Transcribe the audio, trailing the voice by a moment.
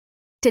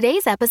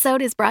Today's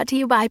episode is brought to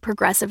you by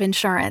Progressive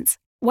Insurance.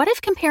 What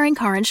if comparing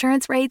car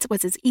insurance rates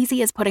was as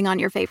easy as putting on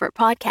your favorite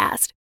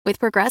podcast? With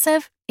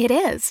Progressive, it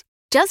is.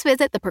 Just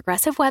visit the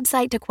Progressive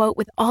website to quote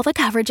with all the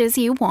coverages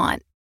you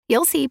want.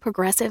 You'll see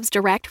Progressive's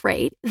direct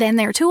rate, then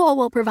their tool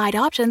will provide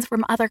options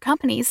from other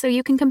companies so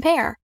you can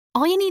compare.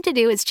 All you need to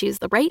do is choose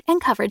the rate and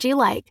coverage you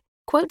like.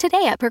 Quote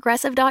today at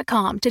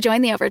Progressive.com to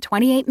join the over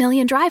 28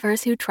 million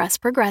drivers who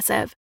trust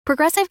Progressive.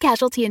 Progressive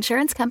Casualty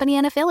Insurance Company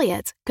and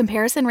Affiliates.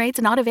 Comparison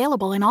rates not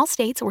available in all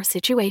states or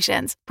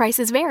situations.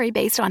 Prices vary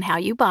based on how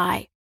you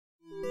buy.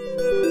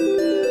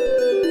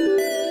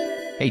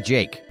 Hey,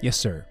 Jake. Yes,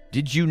 sir.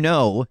 Did you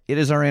know it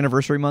is our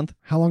anniversary month?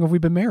 How long have we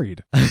been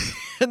married?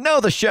 No,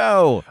 the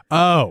show.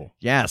 Oh.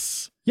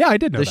 Yes. Yeah, I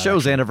did know the that.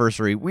 show's actually.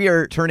 anniversary. We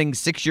are turning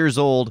 6 years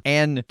old,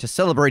 and to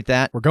celebrate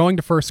that, We're going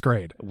to first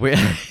grade. we're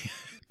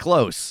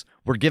close.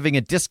 We're giving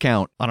a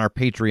discount on our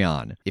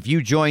Patreon. If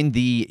you join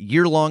the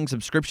year-long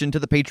subscription to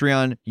the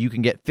Patreon, you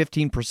can get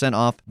 15%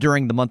 off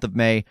during the month of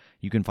May.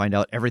 You can find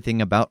out everything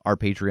about our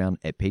Patreon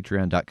at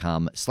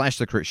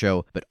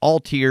patreon.com/thecritshow. But all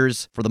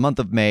tiers for the month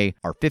of May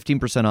are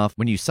 15% off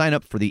when you sign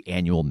up for the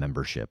annual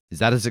membership. Is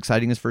that as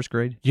exciting as first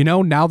grade? You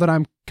know, now that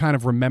I'm kind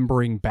of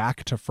remembering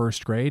back to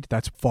first grade,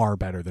 that's far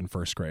better than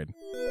first grade.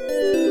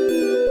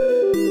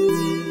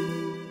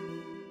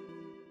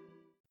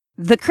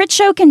 The Crit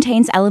Show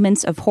contains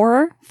elements of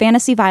horror,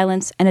 fantasy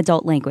violence, and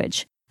adult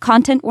language.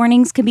 Content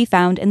warnings can be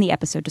found in the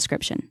episode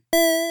description.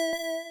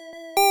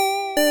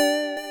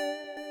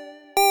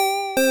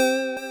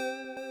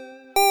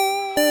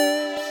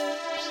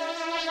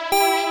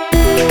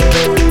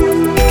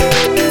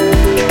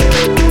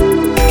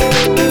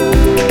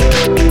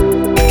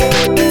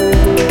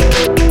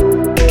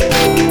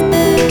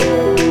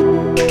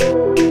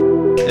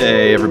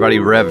 Hey everybody,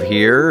 Rev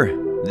here.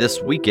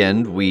 This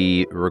weekend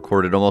we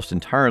recorded almost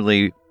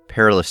entirely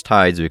Perilous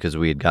Tides because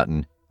we had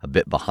gotten a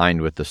bit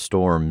behind with the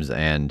storms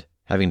and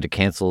having to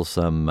cancel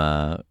some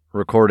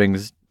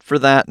recordings for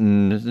that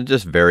and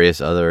just various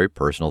other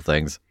personal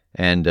things.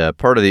 And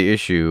part of the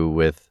issue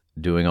with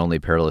doing only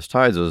Perilous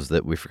Tides was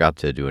that we forgot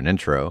to do an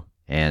intro.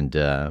 And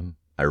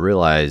I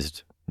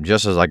realized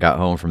just as I got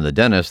home from the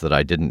dentist that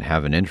I didn't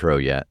have an intro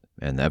yet,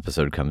 and the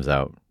episode comes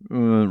out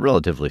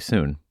relatively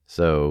soon.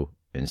 So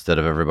instead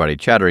of everybody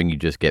chattering, you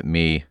just get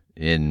me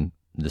in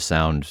the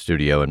sound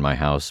studio in my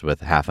house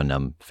with half a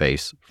numb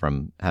face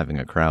from having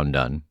a crown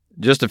done.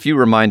 Just a few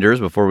reminders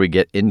before we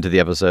get into the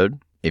episode.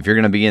 If you're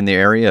going to be in the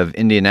area of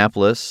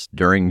Indianapolis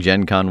during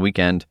Gen Con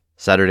weekend,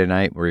 Saturday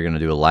night, we're going to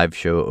do a live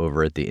show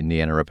over at the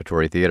Indiana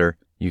Repertory Theater.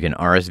 You can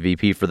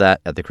RSVP for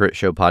that at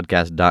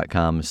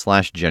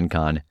thecritshowpodcast.com/Gen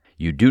Con.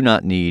 You do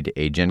not need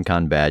a Gen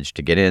Con badge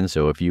to get in,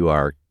 so if you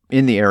are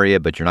in the area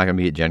but you're not going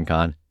to be at Gen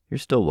Con, you're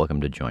still welcome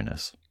to join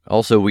us.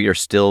 Also, we are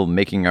still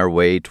making our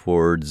way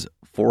towards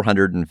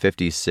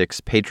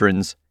 456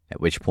 patrons,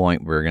 at which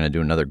point we're going to do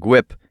another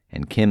GWIP,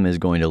 and Kim is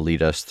going to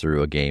lead us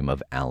through a game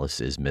of Alice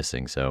is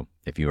Missing. So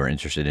if you are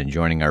interested in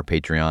joining our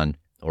Patreon,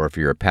 or if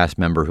you're a past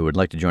member who would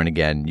like to join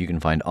again, you can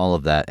find all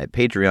of that at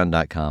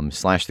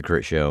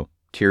patreon.com/thecritshow.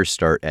 Tiers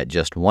start at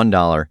just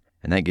 $1,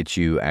 and that gets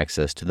you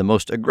access to the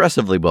most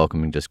aggressively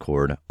welcoming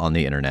Discord on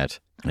the internet.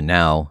 And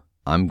now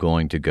I'm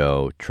going to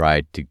go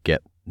try to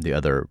get the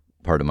other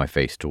part of my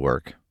face to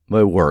work.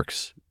 Well, it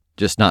works,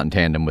 just not in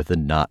tandem with the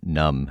not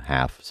numb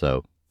half,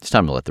 so it's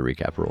time to let the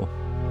recap roll.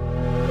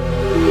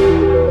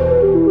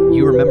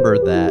 You remember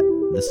that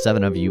the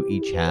seven of you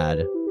each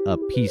had a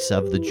piece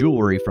of the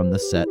jewelry from the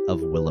set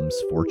of Willem's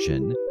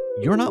Fortune.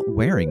 You're not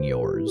wearing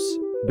yours,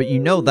 but you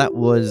know that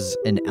was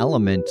an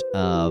element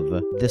of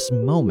this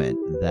moment,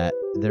 that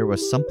there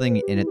was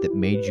something in it that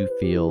made you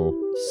feel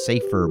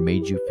safer,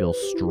 made you feel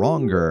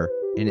stronger,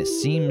 and it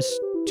seems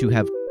to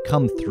have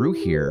come through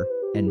here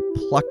and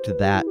plucked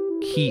that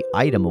key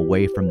item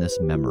away from this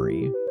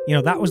memory. You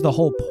know, that was the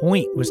whole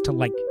point, was to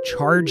like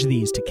charge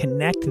these, to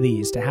connect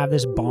these, to have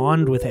this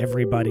bond with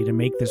everybody to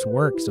make this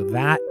work. So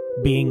that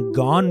being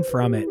gone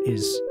from it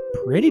is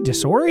pretty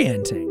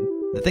disorienting.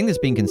 The thing that's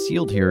being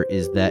concealed here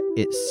is that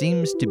it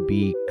seems to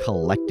be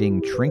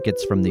collecting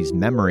trinkets from these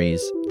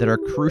memories that are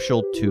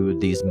crucial to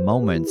these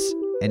moments,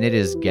 and it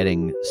is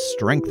getting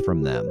strength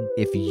from them.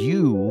 If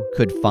you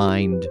could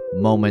find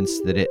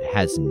moments that it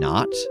has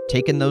not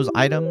taken those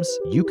items,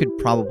 you could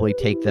probably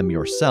take them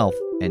yourself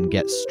and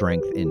get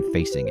strength in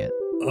facing it.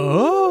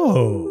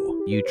 Oh!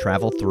 You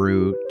travel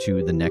through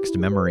to the next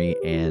memory,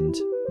 and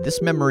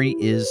this memory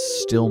is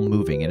still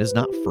moving. It is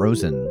not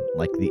frozen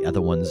like the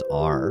other ones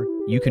are.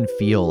 You can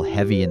feel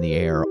heavy in the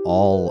air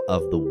all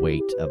of the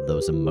weight of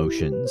those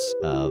emotions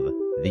of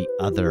the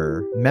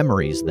other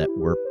memories that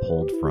were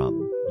pulled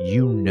from.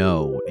 You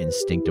know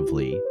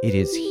instinctively it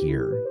is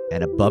here,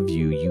 and above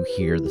you, you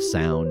hear the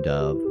sound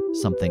of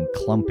something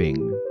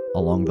clumping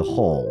along the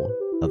hull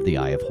of the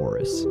Eye of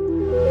Horus.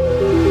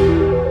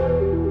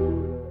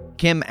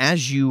 Kim,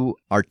 as you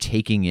are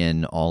taking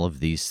in all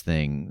of these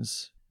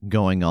things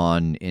going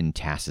on in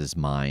Tass's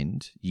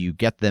mind, you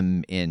get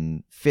them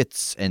in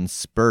fits and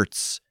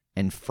spurts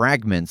and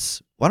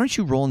fragments. Why don't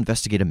you roll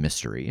Investigate a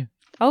Mystery?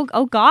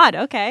 Oh God,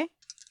 okay.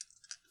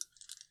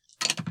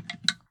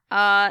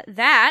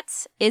 That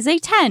is a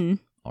 10.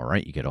 All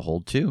right, you get a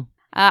hold 2.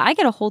 I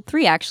get a hold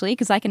 3, actually,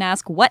 because I can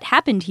ask what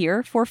happened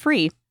here for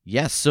free.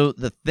 Yes, so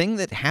the thing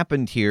that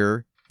happened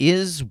here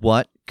is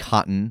what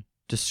Cotton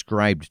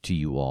described to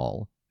you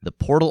all. The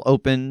portal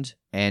opened,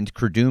 and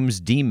Credum's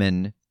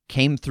demon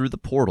came through the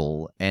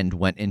portal and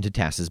went into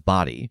Tass's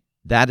body.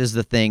 That is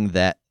the thing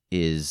that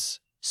is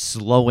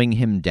slowing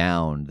him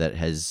down, that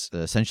has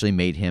essentially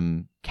made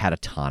him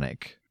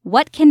catatonic.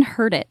 What can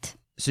hurt it?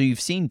 So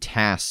you've seen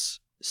Tass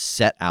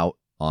set out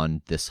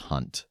on this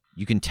hunt.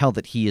 You can tell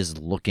that he is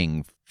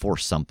looking for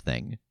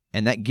something,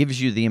 and that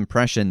gives you the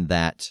impression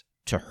that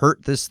to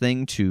hurt this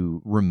thing,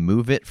 to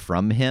remove it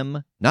from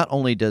him, not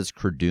only does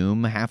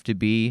Credum have to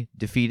be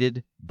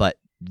defeated, but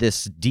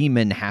this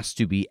demon has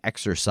to be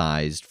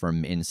exorcised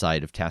from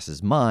inside of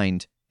Tass's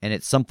mind, and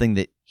it's something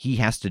that he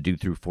has to do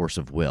through force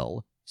of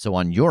will. So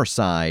on your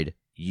side,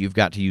 you've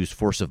got to use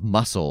force of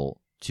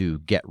muscle to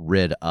get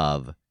rid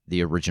of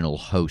the original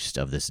host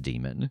of this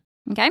demon.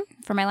 Okay,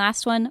 for my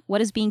last one,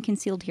 what is being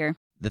concealed here?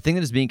 The thing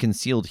that is being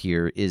concealed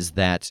here is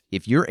that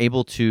if you're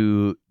able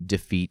to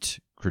defeat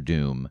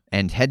Credum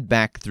and head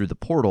back through the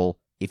portal,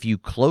 if you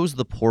close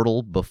the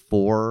portal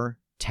before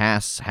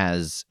Tass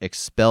has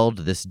expelled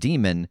this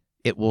demon,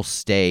 it will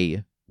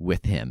stay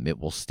with him. It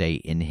will stay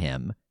in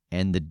him.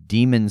 And the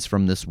demons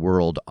from this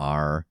world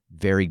are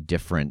very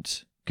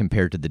different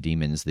compared to the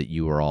demons that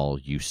you are all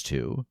used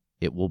to.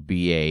 It will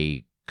be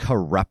a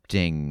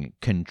corrupting,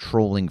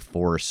 controlling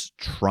force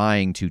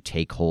trying to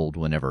take hold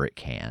whenever it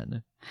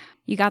can.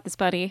 You got this,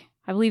 buddy.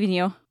 I believe in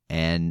you.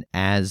 And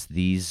as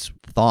these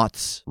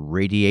thoughts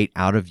radiate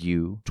out of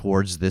you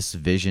towards this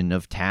vision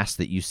of Tass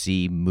that you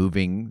see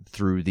moving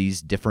through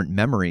these different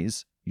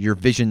memories, your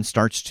vision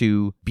starts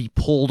to be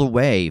pulled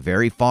away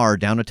very far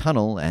down a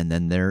tunnel, and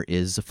then there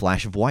is a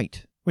flash of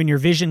white. When your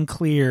vision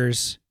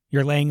clears,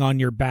 you're laying on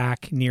your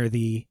back near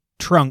the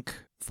trunk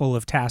full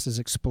of Tass's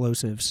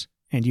explosives,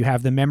 and you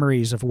have the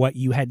memories of what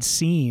you had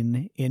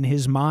seen in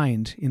his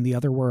mind in the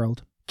other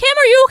world. Kim,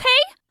 are you okay?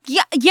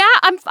 Yeah,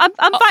 I'm fine.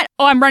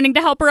 Oh, I'm running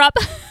to help her up.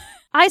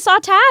 I saw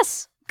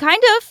Tass.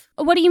 Kind of.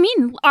 What do you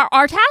mean?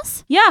 Our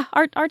Tass? Yeah,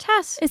 our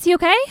Tass. Is he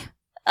okay?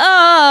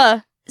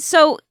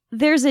 So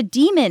there's a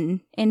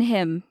demon in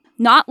him.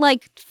 Not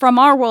like from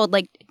our world,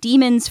 like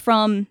demons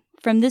from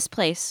this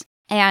place.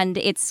 And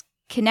it's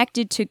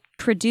connected to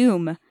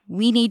Credum.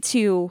 We need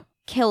to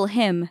kill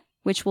him,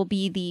 which will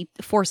be the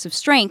force of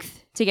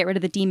strength to get rid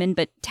of the demon.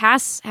 But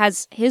Tass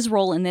has his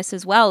role in this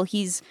as well.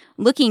 He's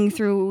looking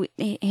through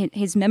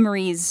his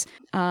memories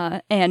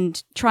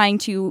and trying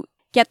to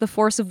get the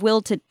force of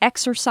will to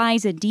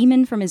exorcise a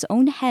demon from his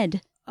own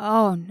head.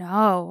 Oh,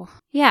 no.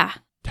 Yeah.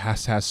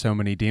 Tass has so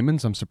many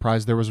demons, I'm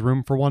surprised there was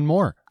room for one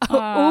more.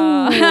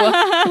 Oh,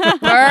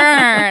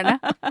 burn.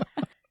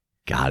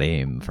 Got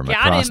him from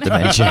Got across him.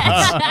 dimensions.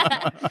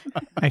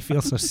 I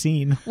feel so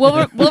seen.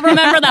 We'll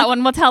remember that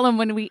one. We'll tell him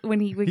when we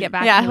get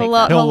back. Yeah, to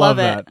the he'll love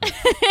it.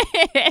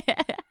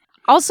 that.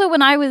 Also,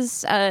 when I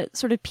was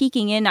sort of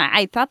peeking in,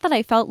 I thought that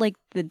I felt like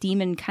the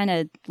demon kind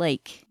of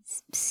like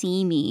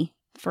see me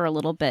for a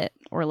little bit,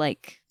 or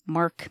like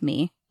mark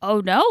me.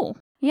 Oh, no.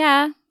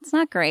 Yeah, it's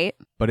not great.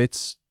 But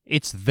it's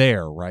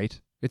there,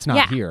 right? It's not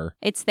Yeah. here.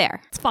 It's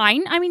there. It's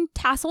fine. I mean,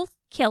 Tass will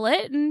kill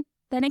it, and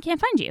then it can't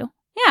find you.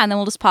 Yeah, and then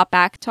we'll just pop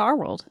back to our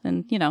world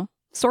and,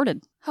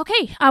 sorted.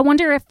 Okay, I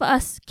wonder if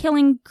us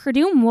killing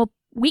Credum will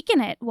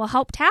weaken it, will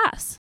help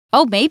Tass.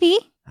 Oh, maybe.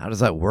 How does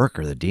that work?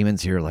 Are the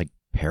demons here like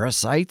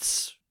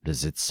parasites?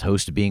 Does its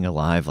host being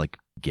alive like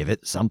give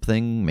it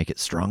something, make it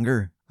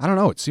stronger? I don't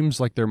know. It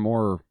seems like they're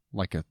more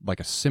like a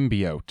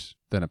symbiote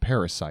than a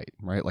parasite,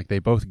 right? Like they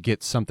both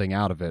get something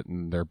out of it,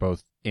 and they're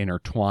both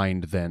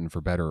intertwined then, for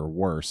better or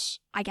worse.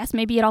 I guess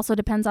maybe it also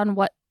depends on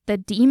what the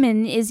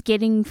demon is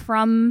getting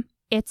from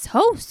its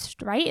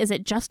host, right? Is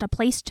it just a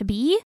place to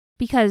be?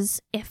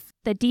 Because if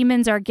the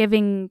demons are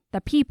giving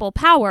the people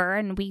power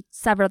and we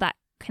sever that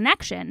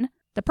connection,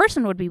 the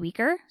person would be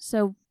weaker,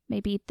 so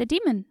maybe the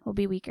demon will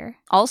be weaker.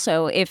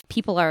 Also, if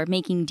people are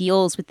making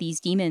deals with these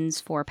demons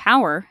for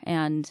power,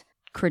 and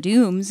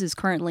Credum's is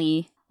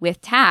currently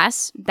with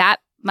Tass, that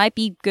might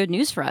be good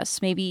news for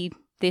us. Maybe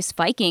this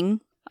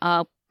Viking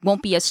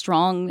won't be as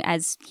strong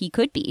as he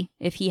could be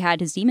if he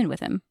had his demon with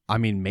him. I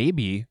mean,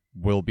 maybe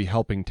we'll be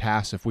helping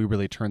Tass if we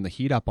really turn the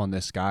heat up on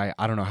this guy.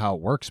 I don't know how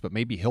it works, but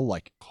maybe he'll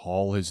like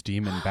call his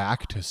demon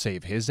back to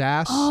save his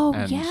ass. Oh,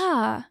 and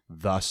yeah.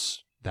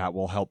 thus that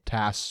will help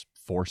Tass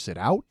force it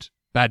out.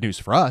 Bad news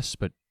for us,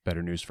 but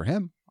better news for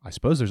him. I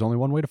suppose there's only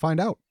one way to find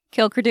out.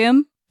 Kill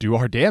Credum? Do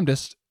our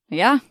damnedest.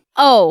 Yeah.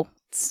 Oh,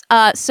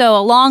 so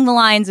along the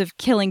lines of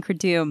killing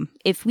Credum,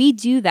 if we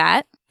do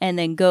that and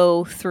then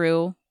go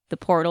through the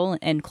portal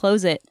and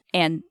close it,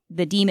 and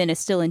the demon is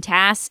still in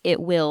Tass, it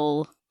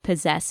will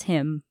possess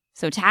him.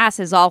 So Tass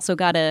has also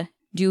got to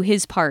do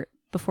his part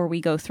before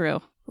we go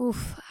through.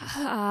 Oof.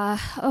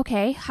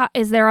 Okay.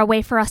 Is there a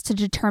way for us to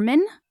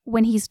determine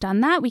when he's done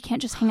that? We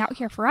can't just hang out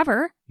here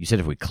forever. You said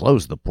if we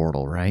close the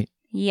portal, right?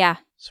 Yeah.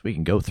 So we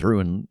can go through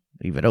and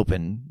leave it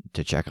open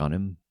to check on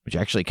him, which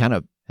actually kind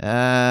of,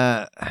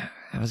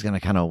 I was going to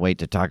kind of wait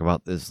to talk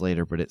about this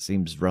later, but it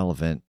seems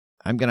relevant.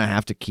 I'm going to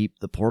have to keep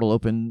the portal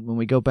open when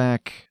we go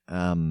back.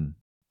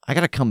 I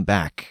got to come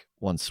back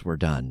once we're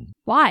done.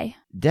 Why?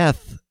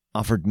 Death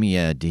offered me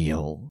a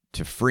deal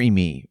to free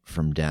me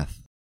from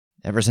death.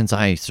 Ever since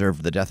I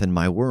served the death in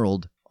my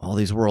world, all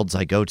these worlds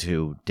I go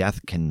to,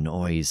 death can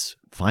always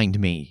find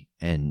me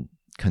and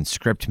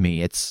conscript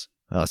me. It's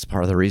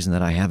part of the reason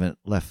that I haven't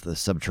left the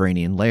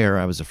subterranean lair.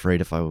 I was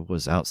afraid if I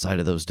was outside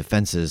of those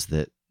defenses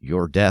that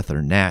your death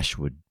or Nash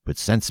would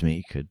sense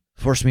me, could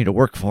force me to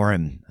work for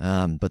him.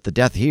 But the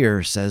death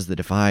here says that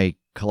if I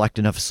collect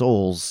enough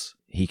souls,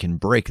 he can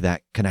break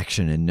that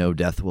connection and no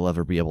death will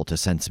ever be able to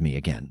sense me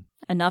again.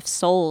 Enough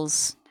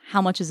souls.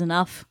 How much is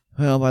enough?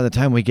 Well, by the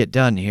time we get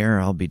done here,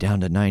 I'll be down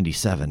to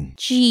 97.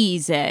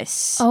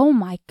 Jesus. Oh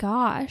my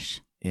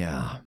gosh.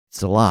 Yeah,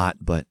 it's a lot,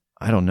 but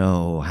I don't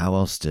know how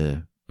else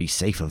to be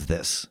safe of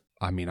this.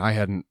 I mean, I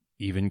hadn't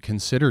even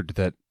considered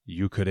that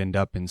you could end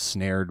up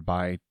ensnared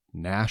by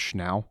Nash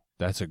now.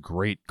 That's a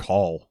great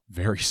call.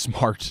 Very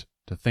smart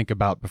to think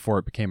about before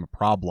it became a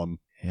problem.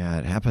 Yeah,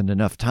 it happened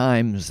enough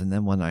times, and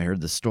then when I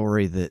heard the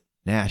story that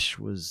Nash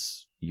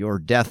was your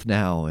death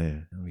now,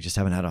 we just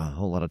haven't had a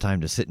whole lot of time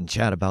to sit and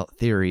chat about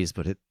theories,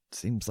 but it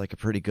seems like a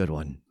pretty good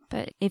one.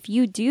 But if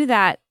you do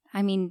that,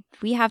 I mean,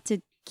 we have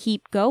to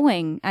keep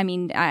going. I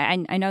mean,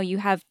 I know you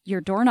have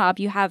your doorknob.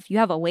 You have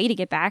a way to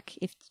get back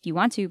if you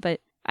want to, but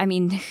I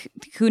mean,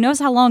 who knows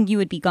how long you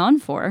would be gone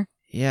for?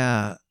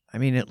 Yeah, I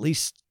mean, at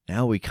least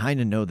now we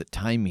kind of know that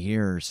time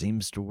here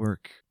seems to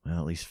work, well,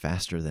 at least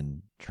faster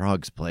than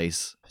Trog's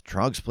place.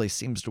 Trog's place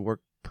seems to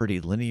work pretty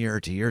linear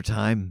to your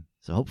time.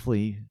 So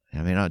hopefully,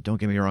 I mean, don't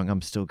get me wrong,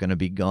 I'm still going to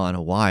be gone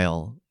a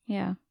while.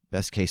 Yeah.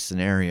 Best case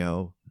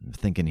scenario, I'm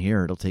thinking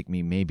here it'll take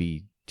me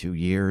maybe 2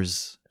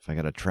 years if I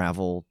got to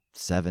travel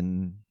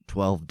 7,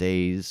 12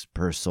 days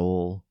per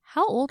soul.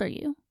 How old are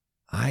you?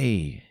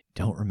 I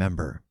don't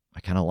remember. I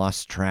kind of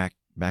lost track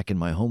back in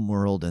my home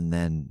world and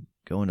then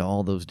going to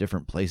all those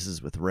different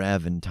places with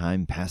Rev and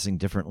time passing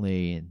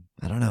differently. And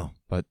I don't know.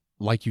 But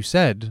like you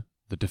said,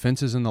 the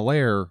defenses in the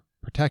lair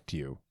protect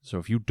you. So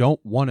if you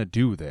don't want to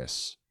do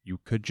this, you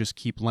could just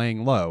keep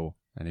laying low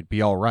and it'd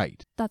be all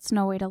right. That's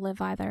no way to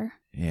live either.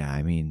 Yeah,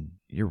 I mean,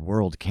 your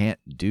world can't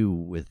do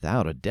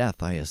without a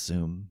death, I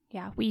assume.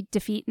 Yeah, we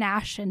defeat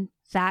Nash and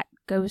that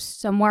goes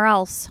somewhere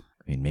else.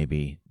 I mean,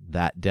 maybe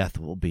that death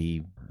will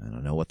be, I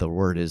don't know what the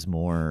word is,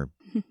 more...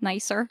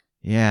 Nicer.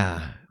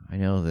 Yeah, I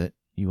know that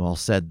you all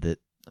said that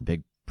a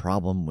big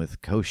problem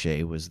with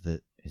Koshé was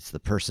that it's the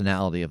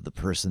personality of the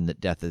person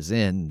that death is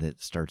in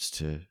that starts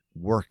to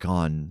work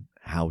on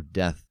how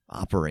death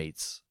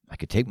operates. I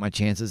could take my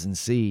chances and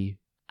see.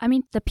 I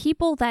mean, the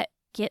people that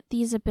get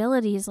these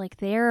abilities, like,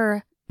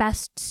 they're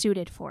best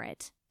suited for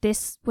it.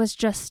 This was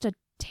just a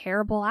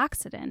terrible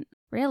accident,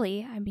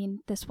 really. I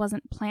mean, this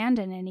wasn't planned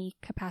in any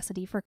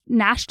capacity for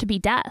Nash to be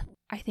death.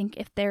 I think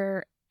if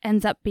there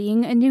ends up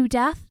being a new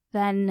death,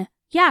 then,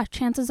 yeah,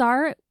 chances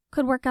are it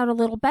could work out a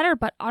little better,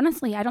 but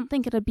honestly, I don't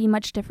think it'd be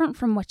much different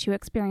from what you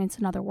experience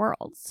in other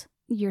worlds.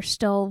 You're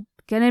still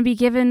going to be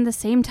given the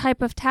same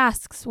type of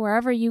tasks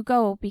wherever you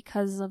go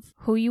because of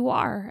who you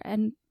are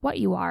and what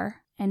you are.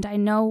 And I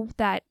know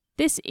that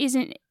this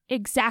isn't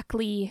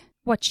exactly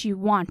what you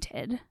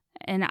wanted.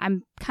 And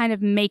I'm kind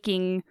of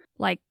making,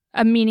 like,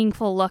 a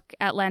meaningful look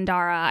at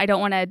Landara. I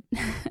don't want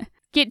to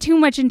get too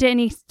much into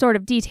any sort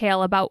of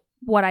detail about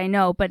what I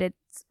know, but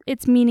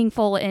it's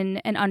meaningful in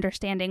an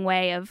understanding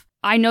way of,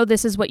 I know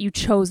this is what you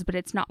chose, but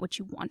it's not what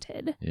you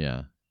wanted.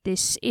 Yeah.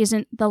 This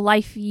isn't the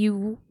life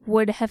you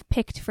would have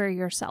picked for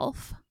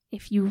yourself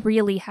if you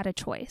really had a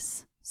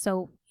choice.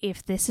 So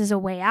if this is a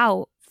way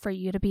out for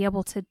you to be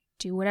able to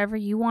do whatever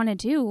you want to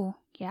do,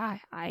 yeah,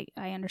 I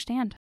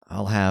understand.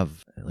 I'll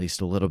have at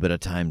least a little bit of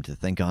time to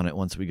think on it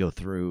once we go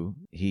through.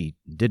 He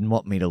didn't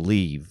want me to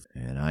leave,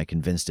 and I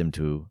convinced him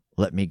to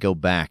let me go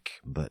back,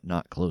 but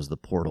not close the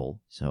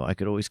portal. So I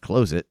could always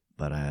close it,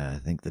 but I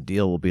think the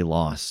deal will be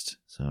lost.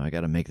 So I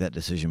got to make that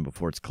decision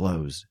before it's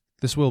closed.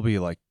 This will be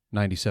like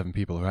 97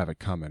 people who have it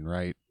coming,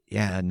 right?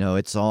 Yeah, no,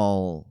 it's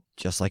all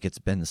just like it's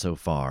been so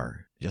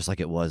far. Just like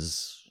it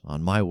was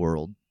on my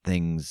world.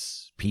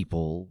 Things,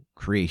 people,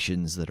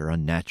 creations that are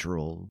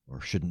unnatural or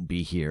shouldn't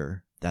be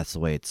here. That's the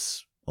way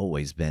it's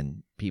always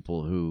been.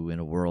 People who, in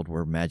a world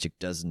where magic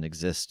doesn't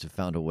exist, have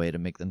found a way to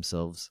make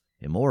themselves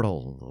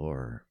immortal,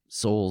 or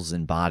souls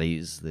in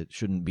bodies that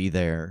shouldn't be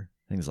there,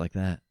 things like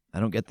that. I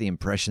don't get the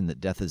impression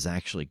that death is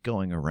actually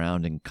going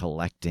around and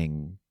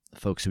collecting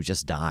folks who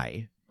just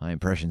die. My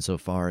impression so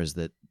far is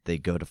that they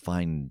go to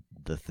find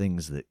the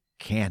things that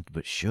can't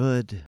but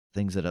should,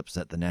 things that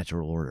upset the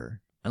natural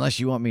order.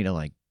 Unless you want me to,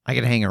 like, I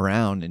can hang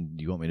around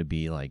and you want me to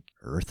be like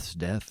Earth's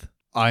death?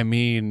 I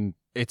mean,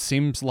 it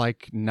seems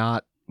like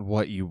not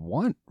what you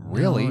want,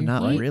 really. No,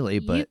 not right? really,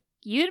 but...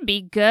 You'd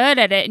be good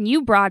at it, and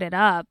you brought it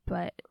up,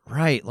 but...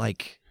 Right,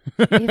 like...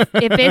 if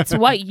it's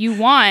what you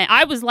want,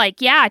 I was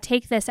like, yeah,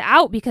 take this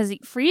out because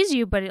it frees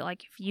you, but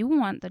if you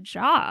want the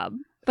job...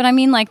 But I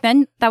mean, like,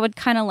 then that would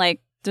kind of,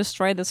 like,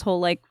 destroy this whole,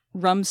 like,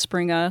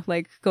 Rumspringa,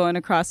 like, going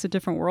across to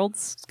different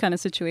worlds kind of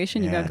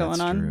situation you got going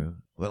that's on. True.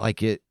 But,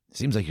 like, it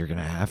Seems like you're going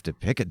to have to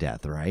pick a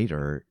death, right?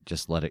 Or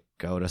just let it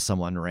go to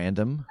someone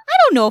random? I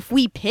don't know if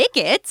we pick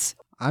it.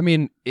 I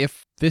mean,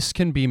 if this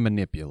can be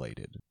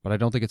manipulated, but I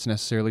don't think it's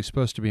necessarily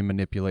supposed to be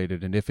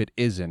manipulated, and if it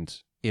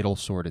isn't, it'll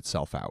sort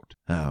itself out.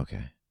 Oh,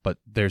 okay. But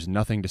there's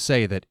nothing to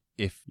say that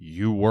if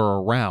you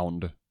were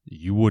around,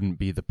 you wouldn't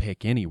be the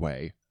pick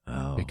anyway,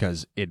 Oh.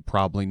 because it'd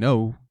probably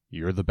know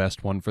you're the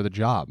best one for the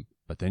job,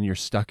 but then you're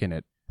stuck in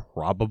it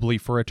probably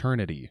for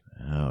eternity.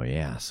 Oh,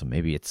 yeah. So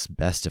maybe it's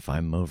best if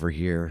I'm over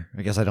here.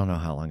 I guess I don't know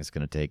how long it's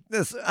going to take.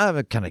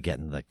 I'm kind of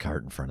getting the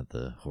cart in front of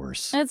the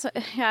horse.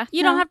 Yeah.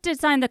 You don't have to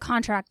sign the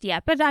contract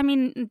yet, but I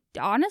mean,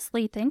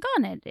 honestly, think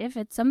on it. If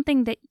it's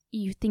something that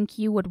you think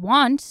you would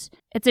want,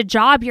 it's a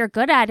job you're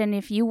good at, and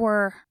if you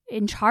were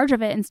in charge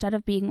of it instead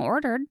of being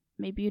ordered,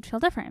 maybe you'd feel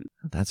different.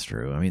 That's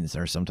true. I mean,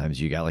 there are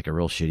sometimes you got like a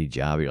real shitty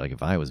job. You're like,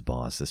 if I was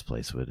boss, this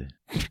place would...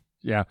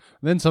 Yeah.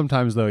 Then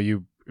sometimes, though,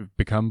 you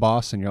become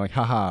boss and you're like,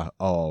 haha,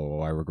 oh,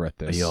 I regret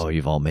this. Oh,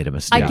 you've all made a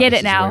mistake. I get this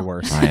it now. is way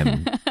worse. I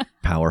am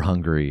power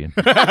hungry.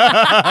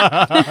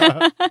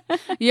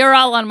 You're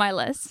all on my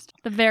list.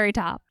 The very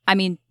top. I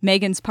mean,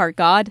 Megan's part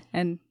God,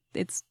 and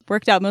it's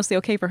worked out mostly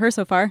okay for her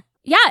so far.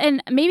 Yeah,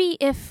 and maybe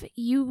if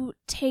you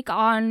take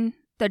on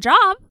the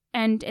job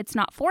and it's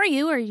not for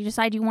you, or you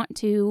decide you want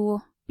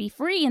to be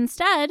free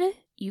instead,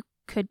 you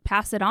could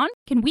pass it on.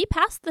 Can we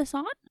pass this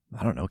on?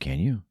 I don't know. Can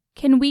you?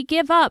 Can we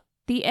give up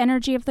the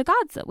energy of the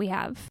gods that we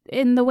have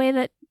in the way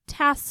that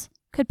Tass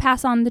could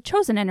pass on the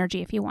chosen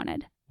energy if you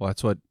wanted? Well,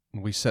 that's what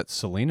we set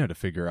Selena to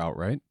figure out,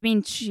 right? I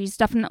mean, she's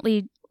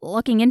definitely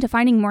looking into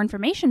finding more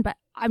information, but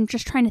I'm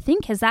just trying to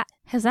think, has that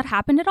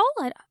happened at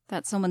all?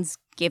 That someone's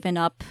given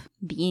up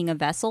being a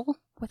vessel?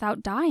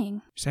 Without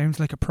dying. Sounds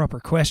like a proper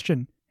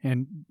question.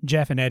 And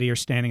Jeff and Eddie are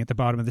standing at the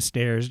bottom of the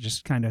stairs,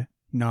 just kind of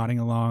nodding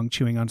along,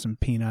 chewing on some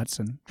peanuts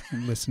and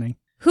listening.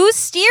 Who's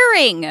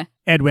steering?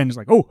 Edwin's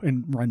like, oh,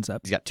 and runs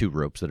up. He's got 2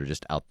 ropes that are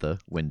just out the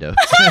window.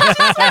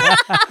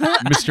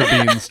 Mr.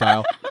 Bean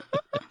style.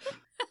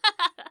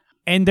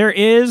 And there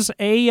is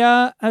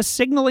a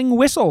signaling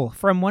whistle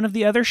from one of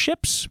the other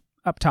ships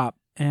up top.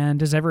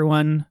 And as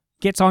everyone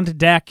gets onto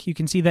deck, you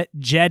can see that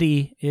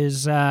Jetty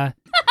is...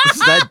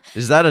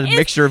 Is that a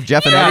mixture of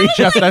Jeff and Eddie?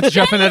 Jeff, that's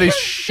Jeff and Eddie's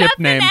ship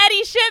name. Jeff and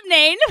Eddie's ship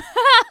name.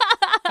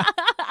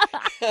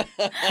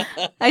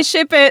 I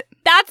ship it.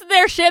 That's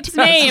their ship's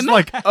name. It's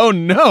like, oh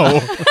no.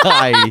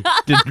 I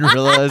didn't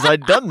realize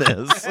I'd done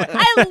this.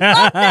 I love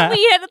that we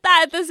hit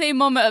that at the same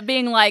moment of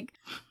being like,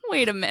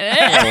 wait a minute.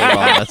 Hold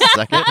on a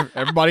second.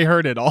 Everybody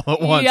heard it all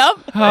at once. Yep.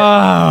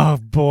 Oh,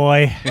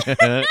 boy.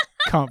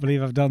 Can't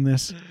believe I've done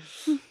this.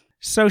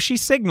 So she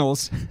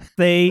signals.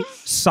 They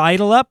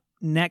sidle up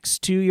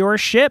next to your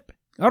ship.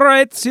 All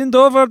right, send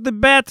over the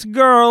Bat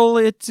Girl.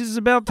 It is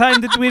about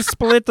time that we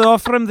split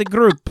off from the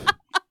group.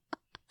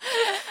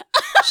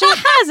 She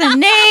has a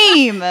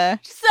name.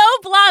 So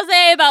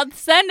blasé about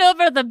send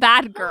over the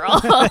bad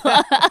girl.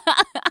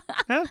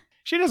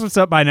 She knows what's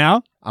up by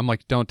now. I'm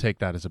like, don't take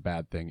that as a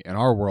bad thing. In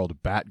our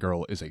world,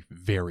 Batgirl is a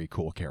very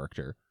cool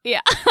character.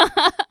 Yeah.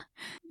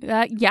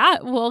 Yeah,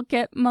 we'll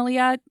get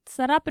Malia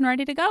set up and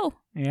ready to go.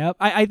 Yep.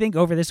 I think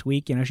over this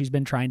week, she's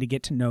been trying to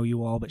get to know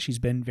you all, but she's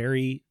been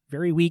very,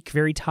 very weak,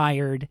 very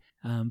tired,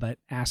 but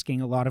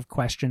asking a lot of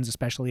questions,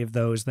 especially of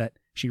those that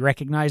she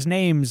recognized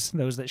names,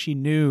 those that she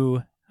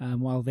knew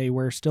while they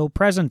were still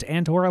present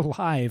and or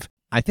alive.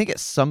 I think at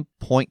some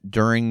point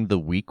during the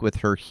week with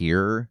her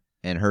here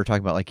and her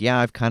talking about like, yeah,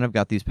 I've kind of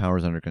got these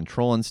powers under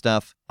control and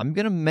stuff, I'm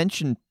going to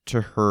mention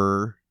to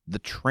her the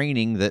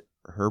training that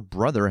her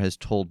brother has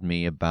told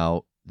me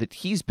about that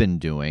he's been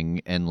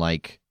doing, and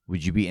like,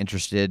 would you be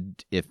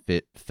interested if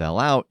it fell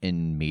out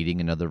in meeting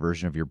another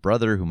version of your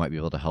brother who might be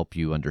able to help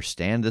you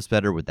understand this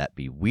better? Would that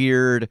be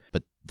weird?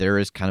 But there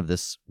is kind of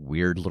this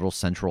weird little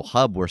central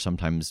hub where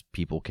sometimes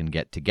people can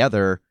get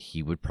together.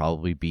 He would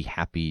probably be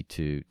happy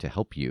to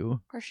help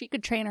you. Or she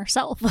could train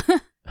herself.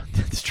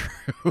 That's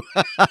true.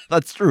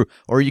 That's true.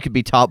 Or you could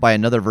be taught by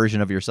another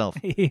version of yourself.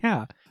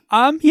 Yeah.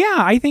 Yeah,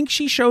 I think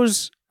she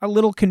shows a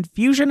little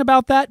confusion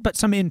about that, but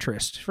some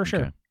interest, for sure.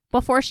 Okay.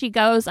 Before she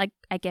goes, I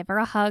give her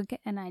a hug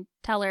and I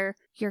tell her,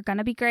 you're going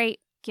to be great.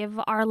 Give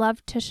our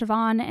love to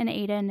Siobhan and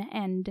Aiden.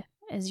 And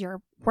as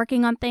you're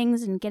working on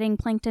things and getting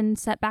Plankton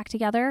set back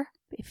together,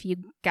 if you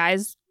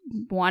guys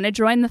want to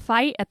join the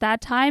fight at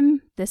that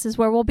time, this is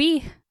where we'll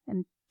be.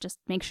 And just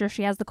make sure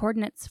she has the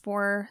coordinates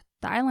for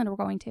the island we're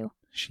going to.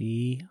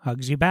 She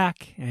hugs you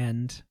back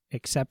and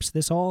accepts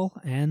this all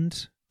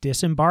and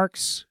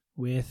disembarks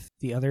with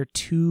the other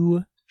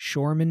 2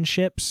 shoreman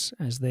ships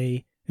as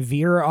they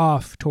veer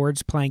off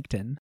towards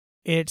Plankton.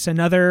 It's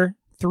another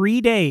 3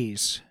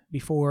 days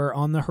before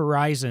on the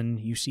horizon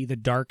you see the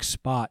dark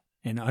spot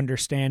and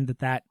understand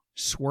that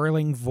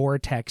swirling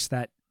vortex,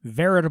 that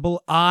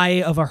veritable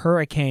eye of a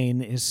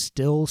hurricane, is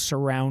still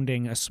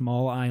surrounding a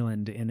small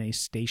island in a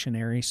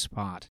stationary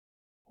spot.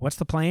 What's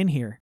the plan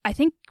here? I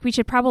think we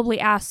should probably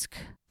ask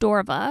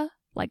Dorva,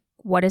 like,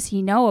 what does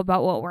he know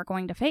about what we're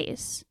going to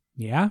face?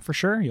 Yeah, for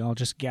sure. You all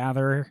just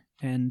gather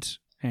and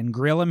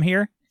grill him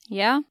here.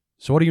 Yeah.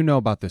 So what do you know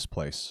about this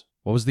place?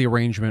 What was the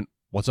arrangement?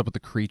 What's up with the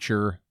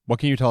creature? What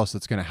can you tell us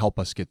that's going to help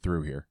us get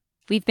through here?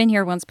 We've been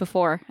here once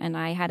before, and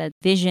I had a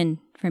vision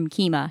from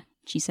Kima.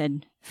 She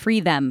said, free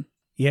them.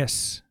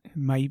 Yes,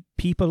 my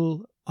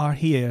people are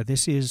here.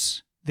 This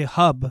is the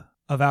hub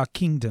of our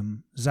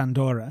kingdom,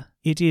 Zandora.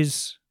 It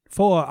is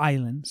 4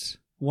 islands,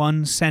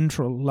 one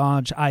central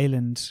large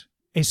island,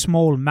 a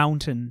small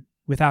mountain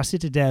with our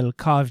citadel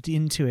carved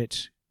into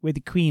it, where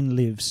the queen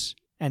lives,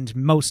 and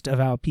most of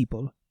our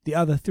people. The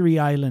other 3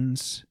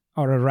 islands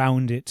are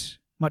around it,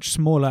 much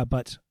smaller,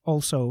 but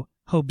also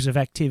hubs of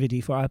activity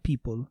for our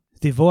people.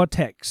 The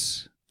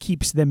vortex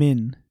keeps them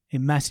in, a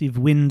massive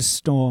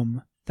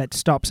windstorm that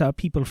stops our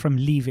people from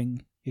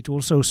leaving. It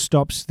also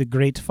stops the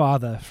Great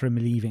Father from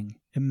leaving,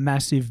 a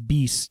massive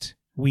beast,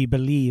 we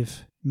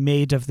believe,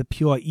 made of the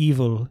pure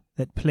evil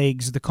that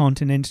plagues the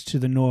continent to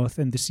the north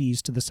and the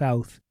seas to the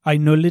south. I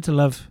know little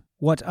of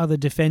what other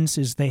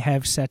defenses they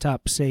have set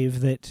up, save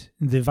that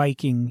the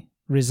Viking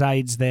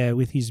resides there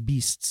with his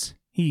beasts.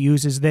 He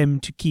uses them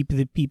to keep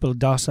the people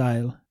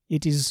docile.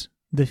 It is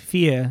the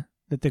fear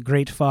that the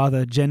Great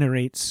Father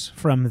generates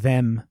from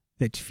them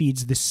that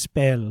feeds the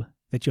spell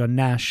that your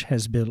Nash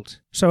has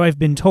built. So I've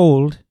been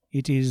told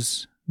it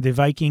is the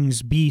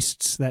Vikings'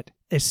 beasts that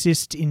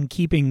assist in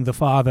keeping the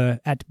Father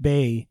at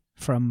bay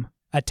from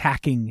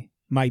attacking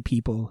my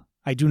people.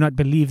 I do not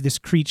believe this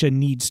creature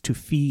needs to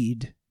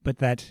feed, but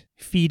that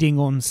feeding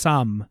on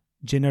some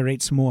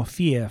generates more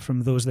fear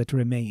from those that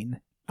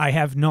remain. I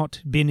have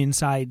not been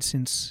inside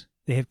since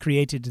they have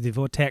created the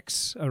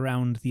vortex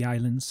around the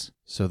islands.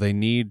 So they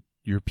need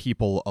your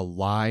people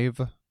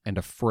alive and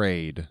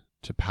afraid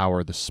to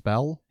power the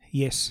spell?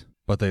 Yes.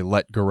 But they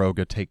let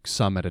Garoga take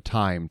some at a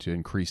time to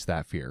increase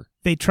that fear.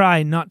 They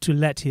try not to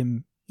let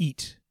him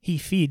eat. He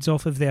feeds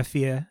off of their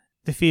fear.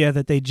 The fear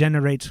that they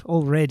generate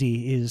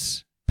already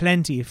is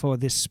plenty for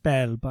this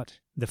spell, but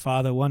the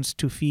Father wants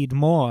to feed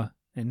more,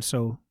 and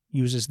so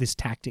uses this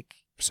tactic.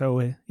 So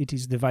it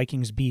is the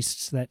Vikings'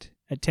 beasts that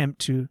attempt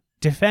to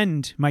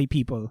defend my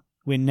people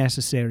when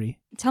necessary.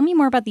 Tell me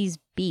more about these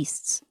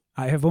beasts.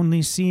 I have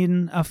only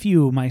seen a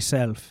few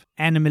myself.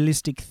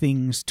 Animalistic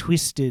things,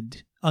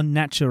 twisted,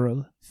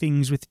 unnatural.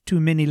 Things with too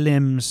many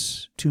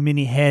limbs, too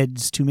many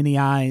heads, too many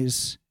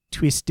eyes,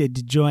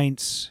 twisted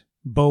joints,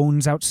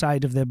 bones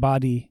outside of their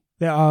body.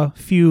 There are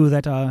few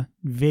that are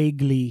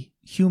vaguely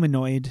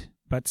humanoid,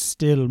 but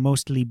still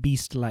mostly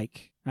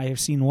beast-like. I have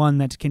seen one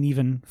that can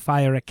even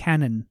fire a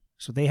cannon,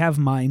 so they have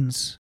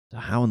minds. So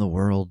how in the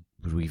world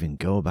would we even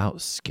go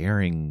about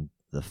scaring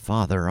the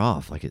Father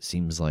off? Like, it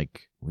seems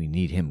like we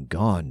need him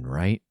gone,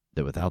 right?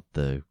 That without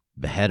the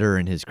beheader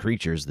and his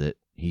creatures that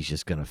he's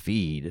just gonna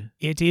feed.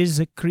 It is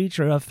a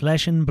creature of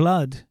flesh and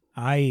blood.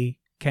 I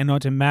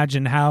cannot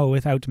imagine how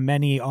without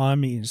many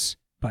armies,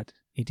 but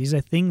it is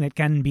a thing that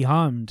can be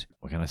harmed.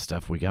 What kind of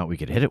stuff we got we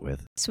could hit it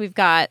with? So we've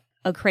got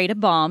a crate of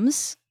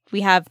bombs.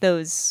 We have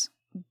those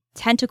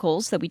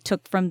tentacles that we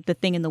took from the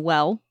thing in the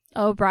well.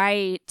 Oh,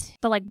 right.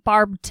 The, like,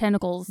 barbed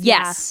tentacles.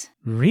 Yes.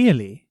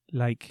 Really?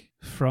 Like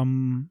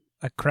from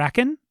a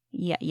kraken?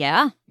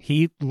 Yeah.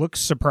 He looks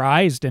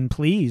surprised and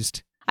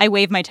pleased. I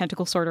wave my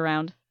tentacle sword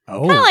around.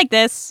 Oh. Kind of like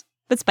this,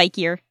 but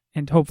spikier.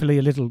 And hopefully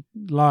a little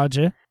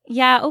larger.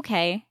 Yeah,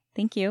 okay.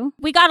 Thank you.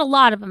 We got a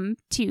lot of them,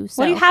 too.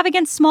 So. What do you have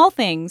against small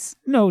things?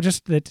 No,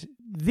 just that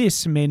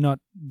this may not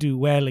do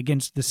well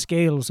against the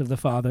scales of the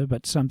Father,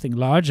 but something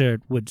larger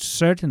would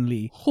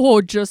certainly...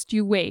 Oh, just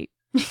you wait.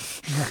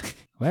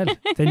 Well,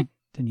 then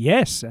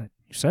yes, you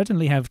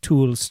certainly have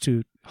tools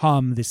to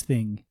harm this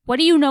thing. What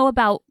do you know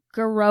about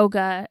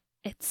Garoga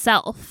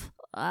itself?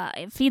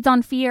 It feeds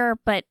on fear,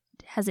 but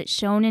has it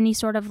shown any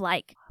sort of,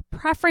 like,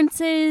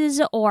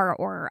 preferences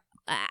or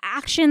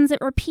actions it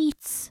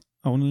repeats?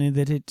 Only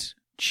that it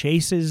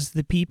chases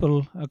the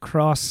people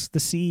across the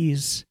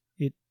seas.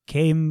 It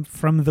came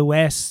from the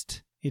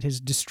west. It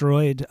has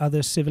destroyed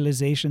other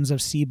civilizations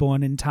of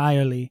Seaborn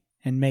entirely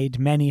and made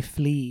many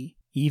flee.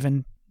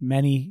 Even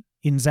many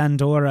in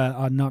Zandora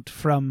are not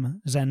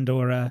from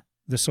Zandora.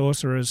 The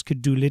sorcerers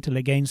could do little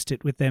against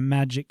it with their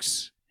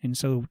magics, and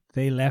so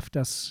they left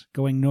us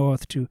going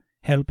north to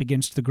help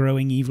against the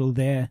growing evil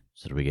there.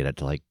 So do we get it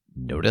to, like,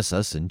 notice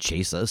us and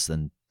chase us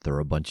and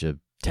throw a bunch of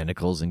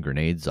tentacles and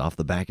grenades off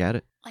the back at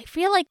it? I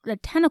feel like the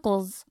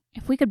tentacles,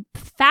 if we could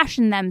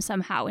fashion them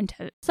somehow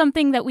into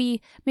something that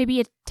we maybe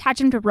attach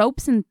them to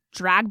ropes and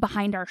drag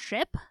behind our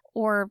ship,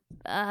 or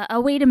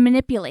a way to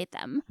manipulate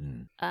them.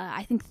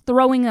 I think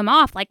throwing them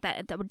off like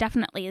that would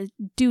definitely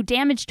do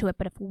damage to it,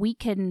 but if we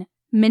can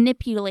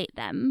manipulate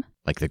them.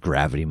 Like the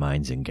gravity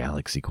mines in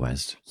Galaxy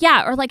Quest.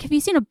 Yeah, or like, have you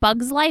seen A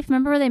Bug's Life?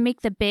 Remember where they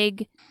make the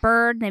big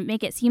bird and they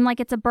make it seem like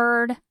it's a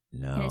bird?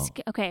 No.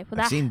 Okay,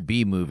 well I've seen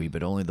B movie,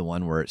 but only the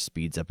one where it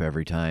speeds up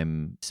every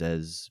time it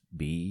says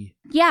B.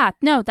 Yeah,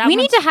 no, we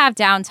need to have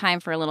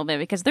downtime for a little bit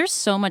because there's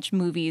so much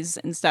movies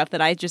and stuff that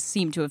I just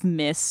seem to have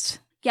missed.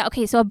 Yeah,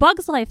 okay, so A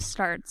Bug's Life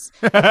starts.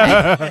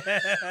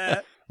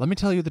 Let me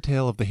tell you the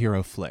tale of the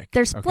hero Flick.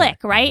 There's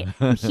Flick, right?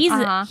 He's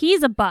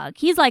a bug.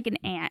 He's like an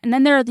ant. And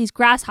then there are these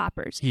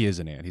grasshoppers. He is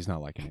an ant. He's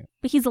not like an ant.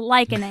 But he's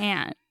like an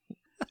ant.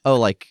 Oh,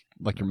 like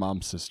your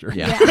mom's sister.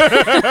 Yeah.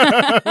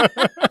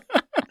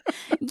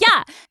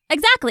 Yeah,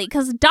 exactly.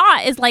 Because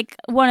Dot is like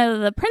one of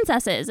the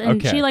princesses, and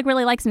Okay. she like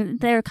really likes him.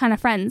 They're kind of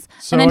friends.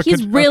 So and then a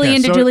he's really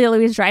into so Julia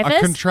Louis A Dreyfus.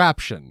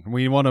 contraption.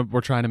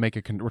 We're trying to make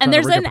a. We're And trying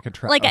there's to rig an up a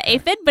contraption. like an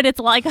aphid, but it's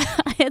like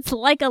it's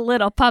like a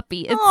little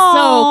puppy. It's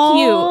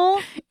Aw.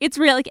 so cute. It's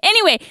really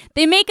anyway.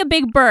 They make a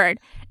big bird.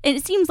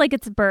 It seems like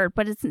it's a bird,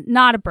 but it's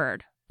not a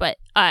bird. But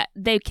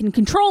they can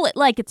control it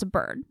like it's a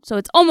bird, so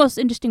it's almost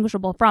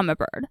indistinguishable from a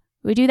bird.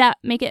 We do that,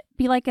 make it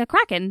be like a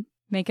kraken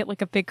Make it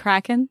like a big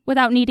kraken.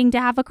 without needing to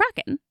have a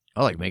kraken.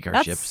 Oh, like make our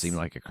That's- ship seem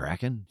like a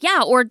kraken?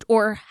 Yeah,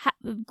 or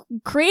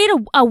create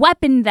a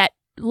weapon that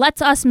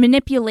lets us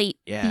manipulate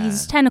Yeah.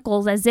 these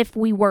tentacles as if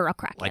we were a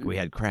kraken. Like we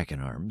had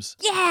kraken arms.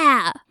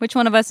 Yeah, Which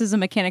one of us is a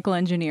mechanical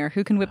engineer?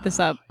 Who can whip this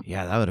up?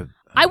 Yeah, that would have.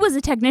 I was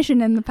a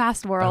technician in the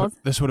past world.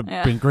 This would have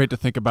Yeah. been great to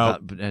think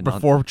about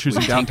before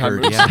choosing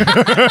downtime.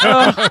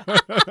 Yeah.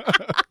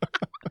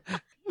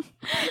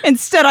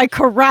 Instead, I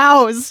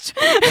caroused.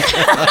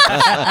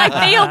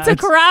 I failed to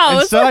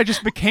carouse. Instead, I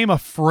just became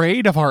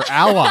afraid of our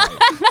ally.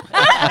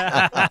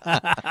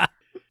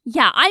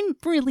 Yeah, I'm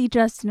really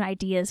just an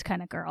ideas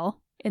kind of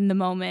girl in the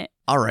moment.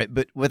 All right,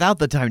 but without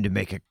the time to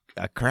make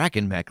a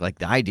kraken mech, like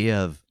the idea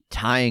of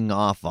tying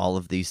off all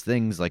of these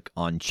things like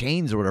on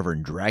chains or whatever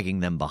and dragging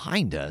them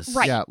behind us.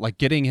 Right. Yeah, like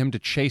getting him to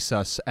chase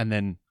us and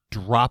then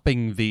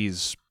dropping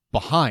these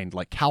behind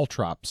like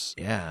caltrops.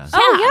 Yeah.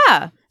 Oh,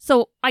 yeah.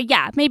 So,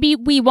 maybe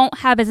we won't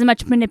have as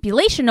much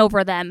manipulation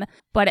over them,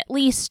 but at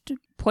least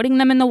putting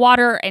them in the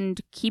water and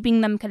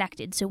keeping them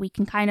connected so we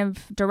can kind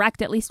of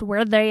direct at least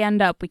where they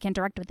end up. We can't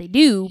direct what they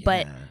do,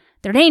 but Yeah.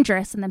 they're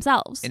dangerous in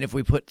themselves. And if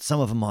we put some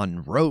of them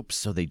on ropes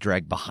so they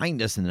drag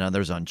behind us and then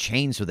others on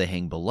chains so they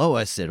hang below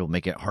us, it'll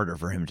make it harder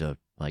for him to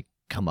like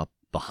come up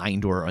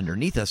behind or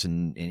underneath us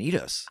and eat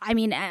us. I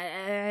mean,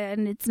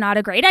 and it's not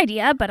a great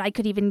idea, but I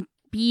could even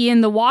be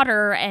in the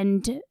water,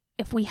 and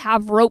if we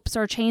have ropes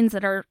or chains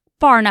that are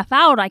far enough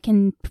out, I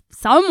can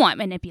somewhat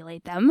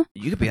manipulate them.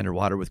 You could be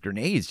underwater with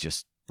grenades,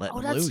 just letting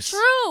Oh, them that's loose.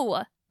 true.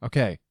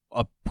 Okay,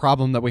 a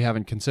problem that we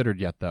haven't considered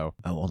yet, though.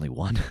 Oh, only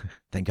one.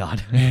 Thank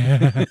God.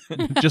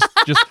 just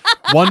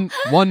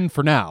one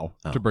for now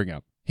Oh. to bring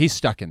up. He's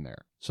stuck in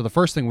there. So the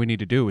first thing we need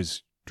to do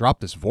is drop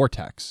this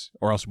vortex,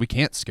 or else we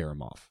can't scare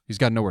him off. He's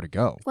got nowhere to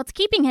go. What's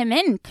keeping him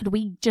in? Could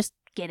we just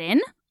get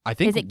in? I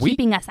think Is it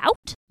keeping us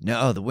out?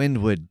 No, the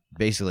wind would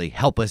basically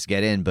help us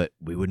get in, but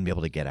we wouldn't be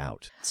able to get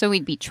out. So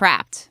we'd be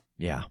trapped.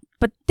 Yeah.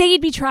 But they'd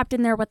be trapped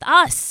in there with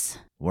us.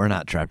 We're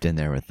not trapped in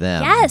there with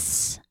them.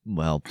 Yes.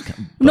 Well,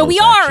 No, both, we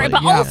are, actually.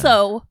 but Yeah.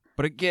 also.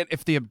 But again,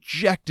 if the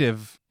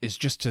objective is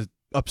just to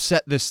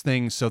upset this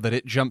thing so that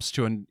it jumps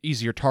to an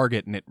easier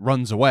target and it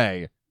runs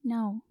away,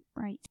 No,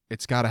 right.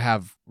 it's got to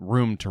have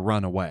room to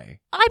run away.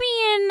 I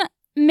mean,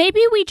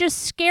 maybe we just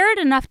scared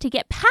enough to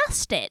get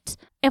past it.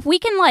 If we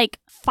can, like,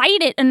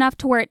 fight it enough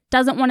to where it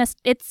doesn't want to...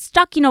 It's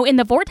stuck, in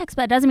the vortex,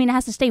 but it doesn't mean it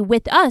has to stay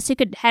with us. It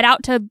could head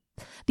out to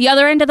the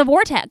other end of the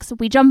vortex.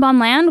 We jump on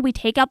land, we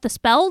take out the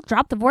spell,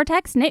 drop the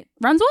vortex, and it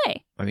runs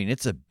away. I mean,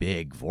 it's a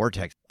big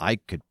vortex. I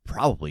could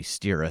probably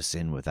steer us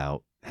in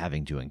without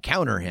having to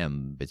encounter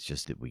him. It's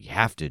just that we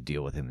have to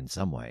deal with him in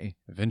some way.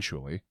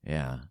 Eventually.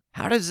 Yeah.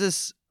 How does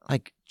this,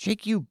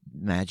 shake you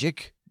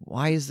magic?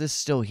 Why is this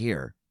still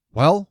here?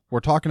 Well,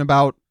 we're talking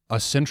about a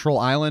central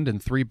island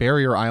and 3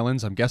 barrier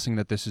islands. I'm guessing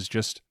that this is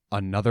just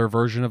another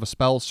version of a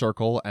spell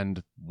circle,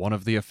 and one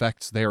of the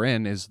effects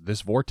therein is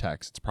this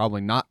vortex. It's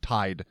probably not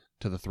tied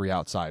to the 3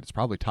 outside. It's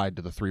probably tied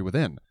to the 3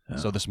 within. Oh.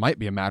 So this might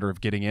be a matter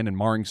of getting in and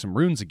marring some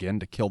runes again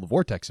to kill the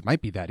vortex. It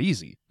might be that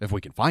easy, if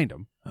we can find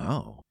them.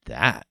 Oh,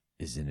 that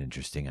is an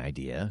interesting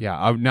idea.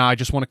 Yeah, now I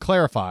just want to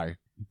clarify.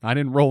 I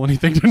didn't roll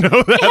anything to know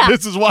that. Yeah.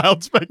 This is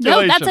wild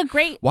speculation. No, that's a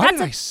great... Why that's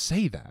did a, I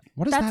say that?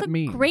 What does That's that a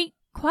mean? great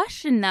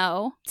question,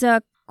 though. It's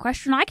a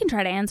question I can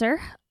try to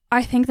answer.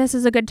 I think this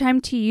is a good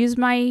time to use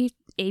my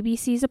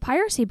ABCs of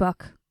Piracy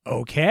book.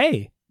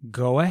 Okay.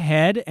 Go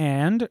ahead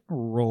and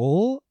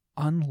roll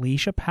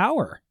Unleash a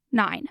Power.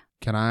 9.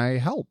 Can I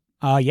help?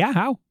 Yeah,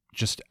 how?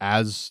 Just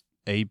as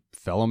a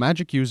fellow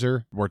magic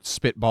user, we're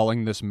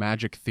spitballing this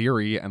magic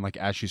theory, and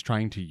as she's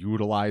trying to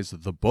utilize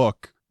the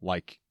book,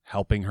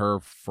 helping her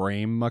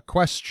frame a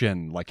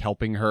question,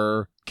 helping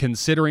her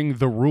considering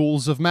the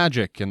rules of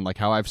magic, and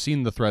how I've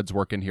seen the threads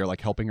work in here,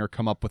 helping her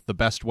come up with the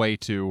best way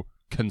to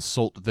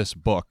consult this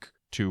book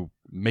to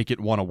make it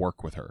want to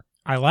work with her.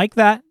 I like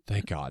that.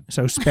 Thank God.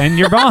 So spend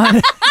your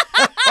bond.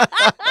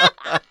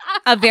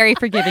 A very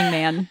forgiving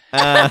man.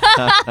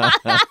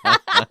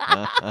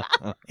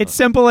 It's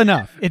simple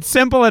enough. It's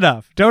simple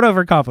enough. Don't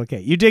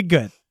overcomplicate. You did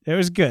good. It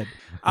was good.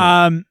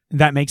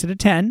 That makes it a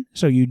 10.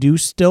 So you do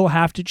still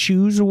have to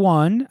choose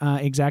one,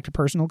 exact a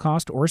personal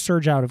cost or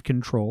surge out of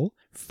control.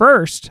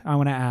 First, I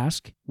want to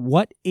ask,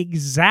 what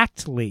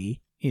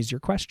exactly is your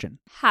question?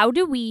 How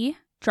do we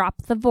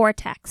drop the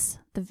vortex?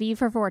 The V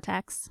for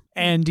vortex.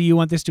 And do you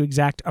want this to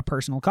exact a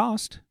personal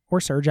cost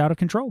or surge out of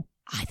control?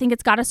 I think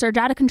it's got to surge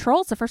out of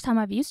control. It's the first time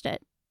I've used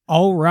it.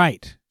 All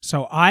right.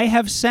 So I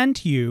have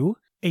sent you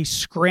a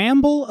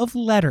scramble of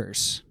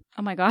letters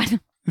Oh my God.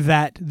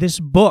 that this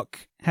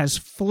book has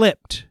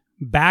flipped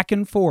back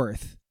and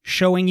forth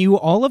showing you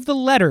all of the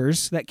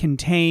letters that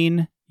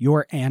contain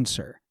your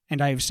answer.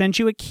 And I have sent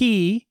you a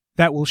key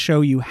that will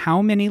show you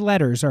how many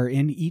letters are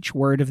in each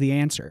word of the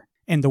answer.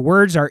 And the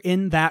words are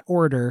in that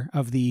order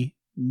of the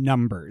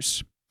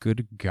numbers.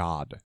 Good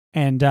God.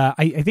 And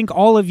I think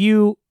all of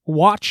you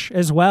watch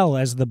as well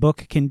as the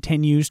book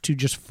continues to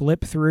just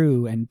flip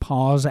through and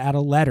pause at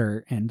a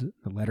letter, and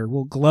the letter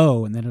will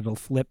glow, and then it'll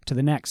flip to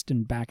the next,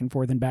 and back and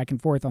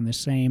forth on the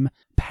same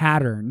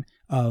pattern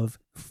of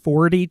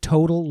 40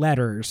 total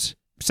letters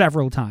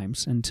several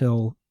times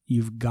until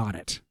you've got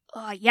it.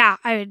 Yeah,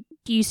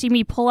 you see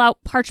me pull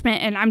out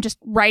parchment, and I'm just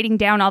writing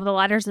down all the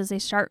letters as they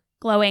start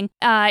glowing.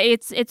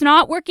 It's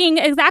not working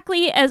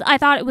exactly as I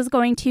thought it was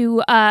going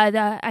to.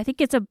 I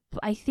think it's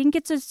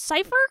a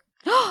cipher.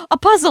 A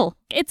puzzle!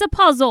 It's a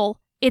puzzle.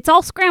 It's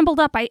all scrambled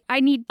up. I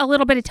need a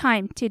little bit of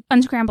time to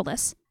unscramble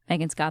this.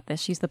 Megan's got this.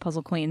 She's the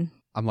puzzle queen.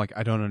 I'm like,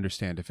 I don't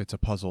understand. If it's a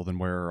puzzle, then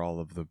where are all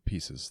of the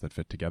pieces that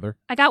fit together?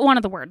 I got one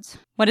of the words.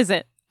 What is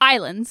it?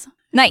 Islands.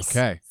 Nice.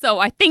 Okay. So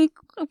I think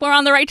we're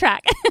on the right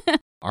track.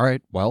 All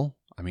right. Well,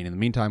 I mean, in the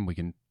meantime, we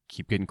can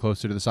keep getting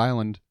closer to this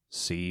island,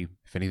 see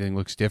if anything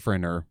looks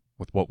different, or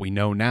with what we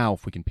know now,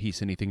 if we can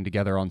piece anything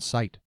together on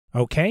sight.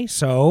 Okay,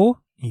 so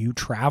you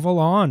travel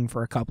on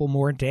for a couple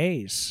more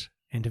days,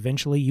 and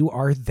eventually you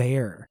are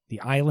there.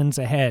 The island's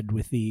ahead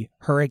with the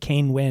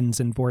hurricane winds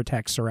and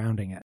vortex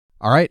surrounding it.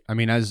 All right. I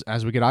mean, as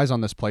we get eyes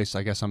on this place,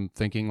 I guess I'm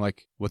thinking,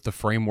 like, with the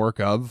framework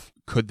of,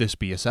 could this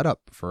be a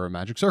setup for a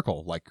magic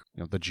circle? Like,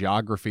 you know, the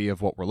geography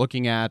of what we're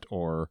looking at,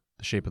 or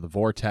the shape of the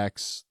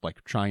vortex,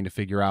 like trying to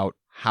figure out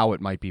how it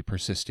might be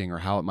persisting or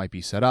how it might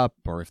be set up,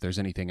 or if there's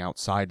anything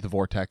outside the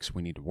vortex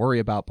we need to worry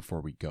about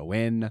before we go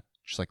in.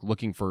 Just like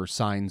looking for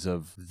signs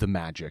of the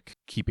magic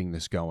keeping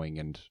this going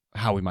and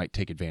how we might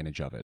take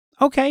advantage of it.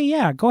 Okay,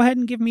 yeah, go ahead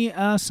and give me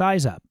a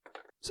size up.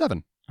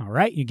 7. All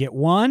right, you get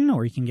 1,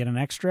 or you can get an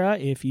extra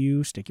if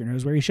you stick your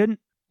nose where you shouldn't.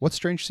 What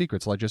strange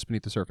secrets lie just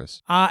beneath the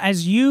surface?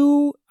 As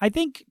you, I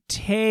think,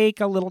 take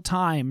a little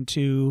time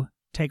to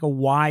take a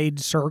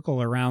wide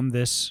circle around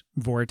this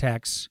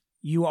vortex,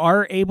 you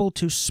are able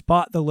to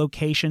spot the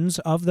locations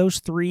of those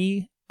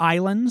 3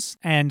 islands,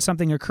 and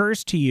something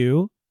occurs to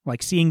you,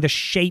 like seeing the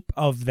shape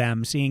of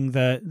them, seeing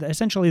the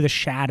essentially the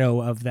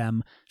shadow of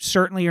them.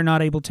 Certainly you're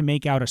not able to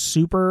make out a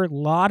super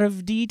lot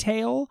of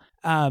detail,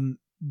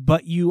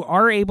 but you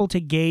are able to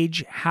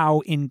gauge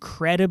how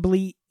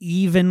incredibly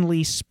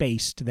evenly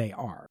spaced they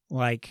are.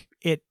 Like,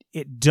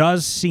 it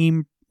does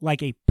seem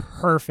like a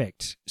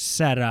perfect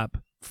setup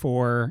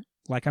for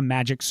like a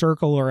magic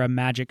circle or a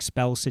magic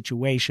spell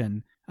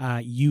situation,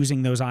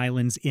 using those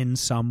islands in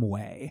some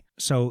way.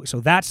 So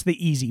that's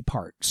the easy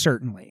part,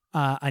 certainly.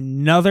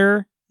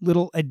 Another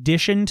little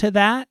addition to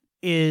that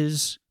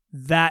is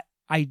that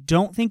I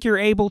don't think you're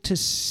able to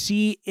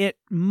see it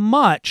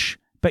much,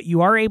 but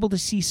you are able to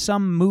see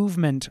some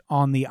movement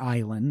on the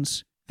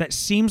islands that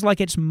seems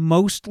like it's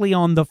mostly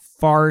on the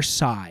far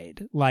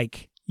side.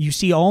 Like, you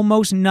see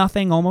almost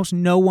nothing, almost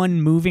no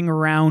one moving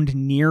around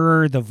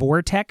nearer the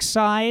vortex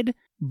side,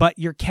 but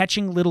you're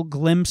catching little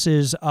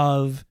glimpses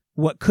of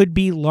what could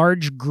be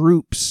large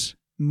groups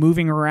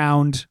moving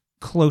around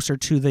closer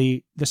to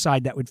the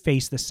side that would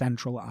face the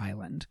central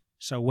island.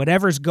 So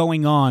whatever's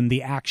going on,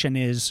 the action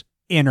is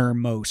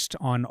innermost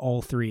on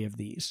all 3 of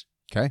these.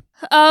 Okay.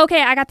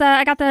 Okay, I got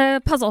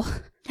the puzzle.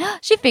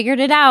 She figured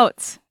it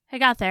out. I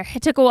got there.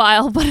 It took a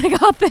while, but I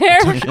got there.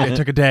 It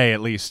took a day, at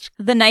least.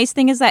 The nice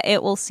thing is that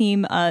it will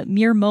seem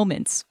mere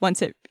moments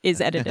once it is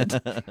edited.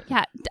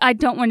 Yeah, I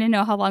don't want to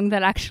know how long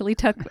that actually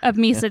took of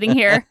me sitting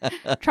here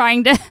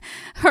trying to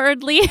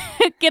hurriedly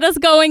get us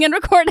going and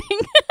recording.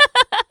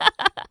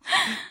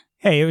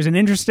 Hey, it was an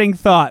interesting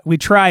thought. We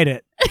tried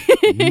it.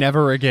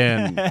 Never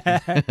again.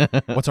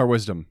 What's our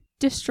wisdom?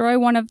 Destroy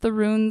one of the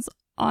runes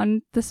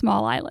on the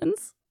small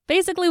islands.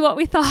 Basically what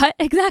we thought.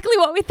 Exactly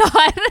what we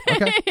thought.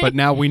 Okay, but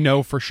now we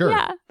know for sure.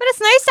 Yeah. But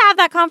it's nice to have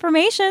that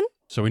confirmation.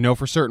 So we know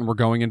for certain we're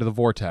going into the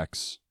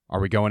vortex. Are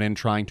we going in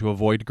trying to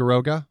avoid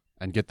Garoga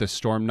and get this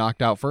storm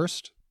knocked out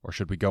first? Or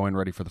should we go in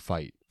ready for the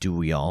fight? Do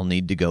we all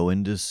need to go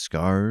in to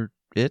scar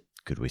it?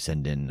 Could we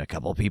send in a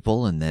couple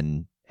people and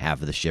then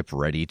have the ship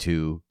ready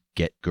to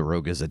get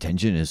Garoga's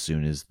attention as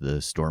soon as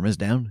the storm is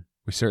down?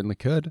 We certainly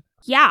could.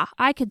 Yeah,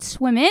 I could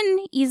swim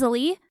in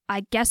easily.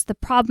 I guess the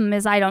problem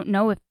is I don't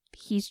know if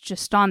he's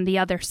just on the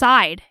other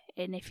side.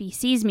 And if he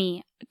sees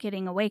me,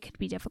 getting away could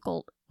be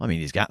difficult. I mean,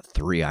 he's got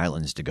 3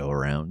 islands to go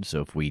around,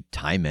 so if we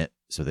time it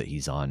so that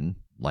he's on,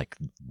 like,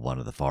 one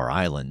of the far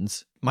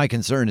islands. My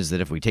concern is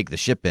that if we take the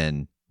ship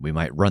in, we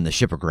might run the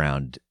ship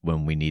aground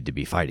when we need to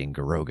be fighting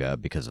Garoga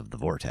because of the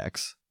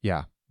vortex.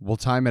 Yeah, we'll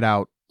time it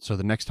out so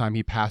the next time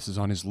he passes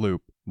on his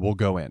loop, we'll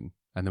go in.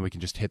 And then we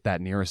can just hit that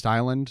nearest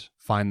island,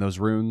 find those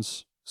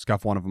runes,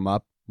 scuff one of them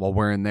up. While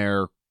we're in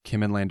there,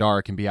 Kim and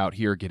Landara can be out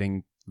here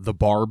getting the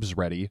barbs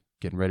ready,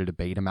 getting ready to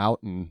bait him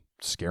out and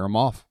scare him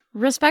off.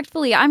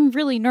 Respectfully, I'm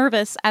really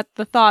nervous at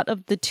the thought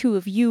of the 2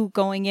 of you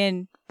going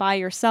in by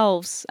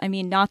yourselves. I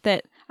mean, not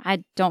that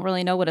I don't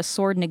really know what a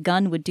sword and a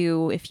gun would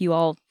do if you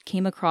all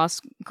came across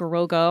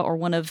Garoga or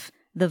one of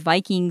the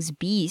Vikings'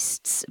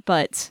 beasts,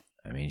 but...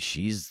 I mean,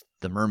 she's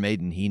the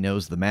mermaid and he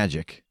knows the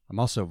magic. I'm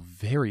also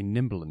very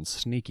nimble and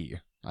sneaky.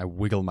 I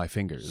wiggle my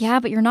fingers. Yeah,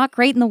 but you're not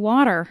great in the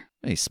water.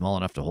 He's small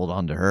enough to hold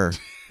on to her.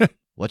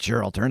 What's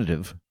your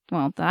alternative?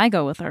 Well, I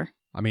go with her.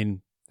 I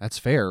mean, that's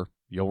fair.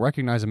 You'll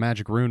recognize a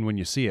magic rune when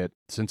you see it,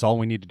 since all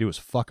we need to do is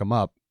fuck 'em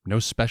up. No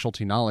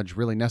specialty knowledge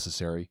really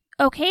necessary.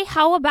 Okay,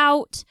 how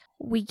about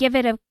we give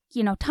it a,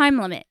 time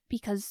limit?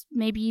 Because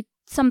maybe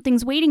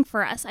something's waiting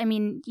for us. I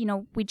mean,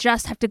 we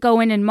just have to go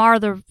in and mar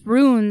the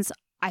runes.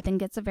 I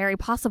think it's very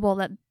possible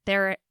that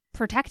they're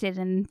protected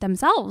in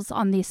themselves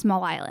on these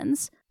small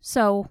islands.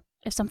 So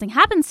if something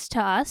happens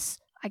to us,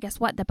 I guess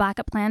the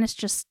backup plan is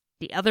just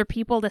the other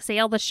people to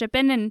sail the ship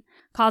in and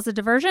cause a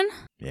diversion?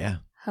 Yeah.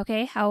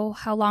 Okay, how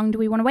long do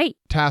we want to wait?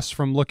 Task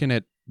from looking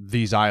at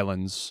these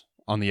islands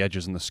on the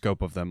edges and the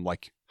scope of them,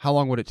 how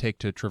long would it take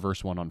to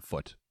traverse one on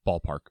foot?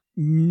 Ballpark.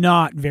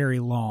 Not very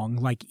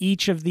long.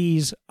 Each of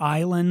these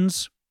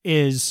islands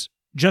is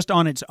just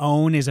on its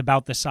own is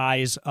about the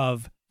size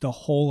of the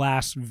whole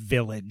ass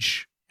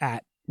village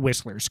at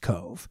Whistler's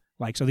Cove.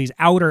 So these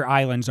outer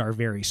islands are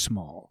very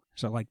small.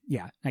 So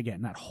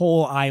again, that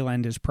whole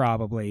island is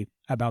probably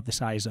about the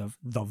size of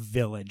the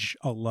village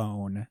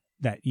alone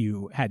that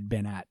you had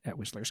been at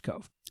Whistler's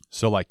Cove.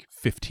 So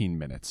 15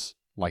 minutes.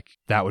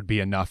 That would be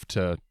enough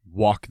to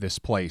walk this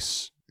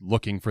place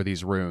looking for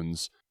these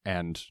runes,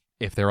 and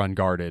if they're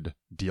unguarded,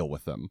 deal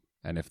with them.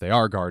 And if they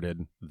are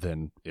guarded,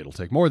 then it'll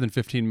take more than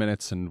 15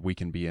 minutes and we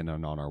can be in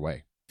and on our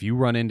way. If you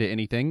run into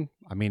anything,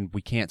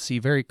 we can't see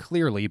very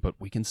clearly, but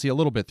we can see a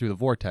little bit through the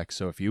vortex,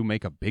 so if you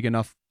make a big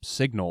enough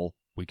signal,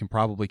 we can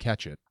probably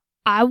catch it.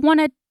 I want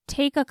to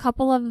take a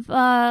couple of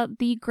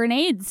the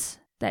grenades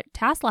that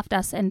Tass left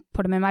us and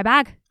put them in my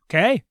bag.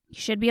 Okay. You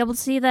should be able to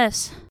see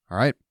this. All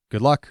right,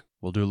 good luck.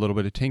 We'll do a little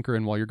bit of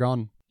tinkering while you're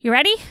gone. You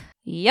ready?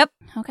 Yep.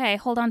 Okay,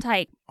 hold on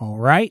tight. All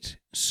right.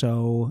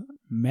 So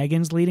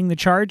Megan's leading the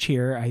charge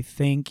here. I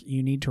think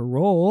you need to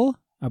roll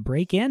a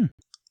break-in.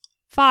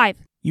 5.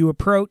 You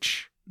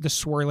approach the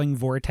swirling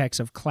vortex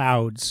of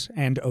clouds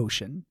and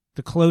ocean.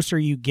 The closer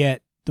you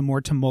get, the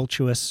more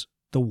tumultuous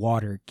the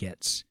water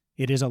gets.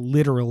 It is a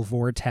literal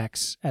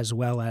vortex as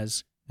well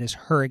as this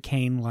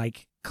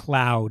hurricane-like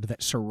cloud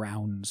that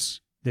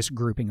surrounds this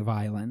grouping of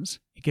islands.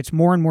 It gets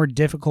more and more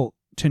difficult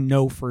to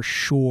know for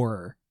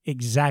sure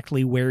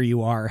exactly where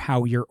you are,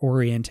 how you're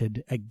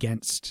oriented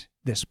against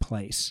this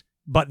place.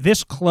 But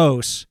this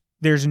close,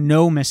 there's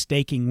no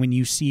mistaking when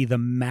you see the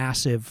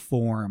massive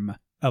form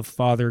of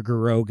Father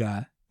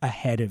Garoga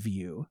ahead of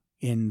you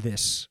in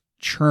this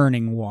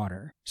churning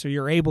water. So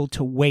you're able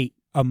to wait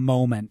a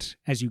moment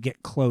as you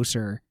get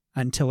closer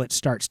until it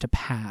starts to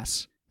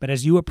pass. But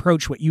as you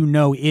approach what you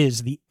know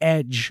is the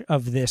edge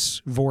of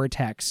this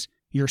vortex,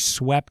 you're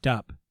swept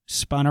up,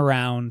 spun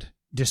around,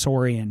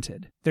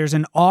 disoriented. There's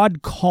an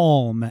odd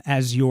calm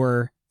as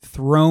you're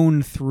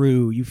thrown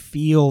through. You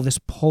feel this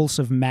pulse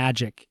of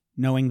magic,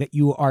 knowing that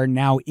you are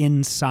now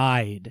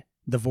inside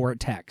the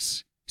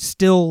vortex,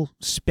 still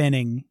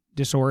spinning,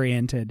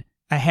 disoriented.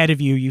 Ahead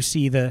of you, you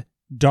see the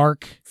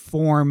dark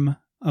form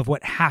of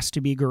what has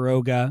to be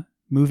Garoga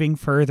moving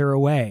further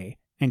away,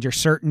 and you're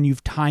certain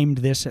you've timed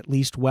this at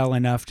least well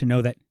enough to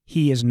know that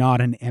he is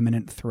not an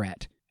imminent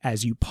threat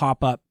as you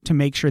pop up to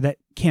make sure that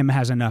Kim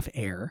has enough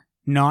air.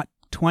 Not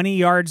 20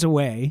 yards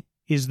away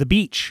is the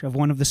beach of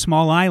one of the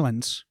small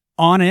islands.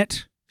 On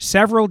it,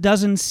 several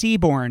dozen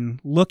seaborn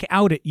look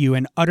out at you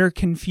in utter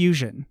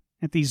confusion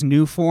at these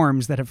new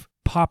forms that have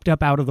popped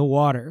up out of the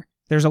water.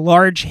 There's a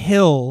large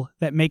hill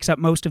that makes up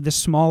most of this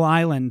small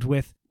island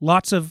with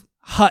lots of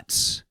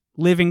huts,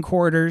 living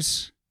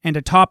quarters, and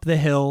atop the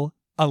hill,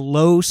 a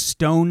low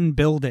stone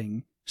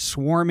building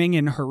swarming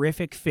in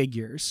horrific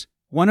figures.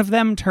 One of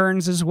them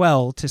turns as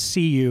well to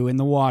see you in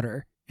the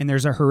water, and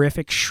there's a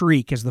horrific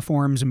shriek as the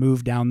forms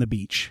move down the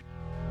beach.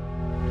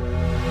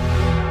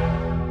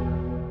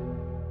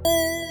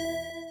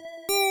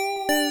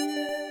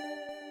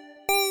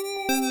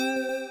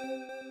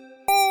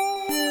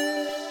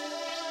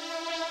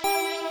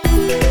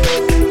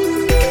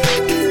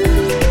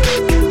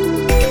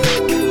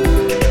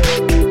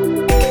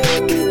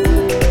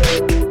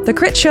 The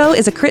Crit Show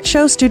is a Crit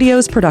Show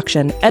Studios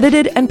production,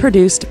 edited and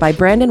produced by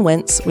Brandon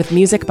Wentz with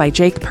music by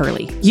Jake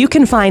Purley. You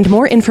can find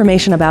more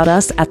information about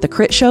us at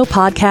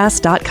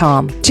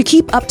thecritshowpodcast.com. To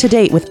keep up to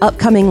date with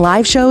upcoming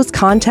live shows,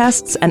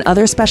 contests, and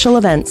other special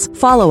events,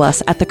 follow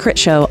us at The Crit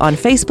Show on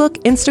Facebook,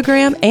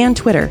 Instagram, and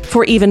Twitter.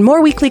 For even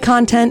more weekly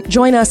content,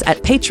 join us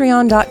at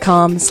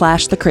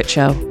patreon.com/The Crit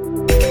Show.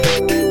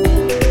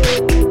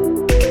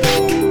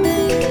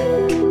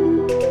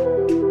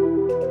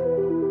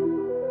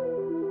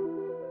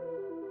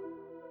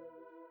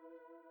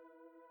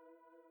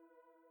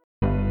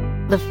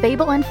 The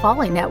Fable and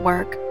Folly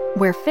Network,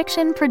 where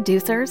fiction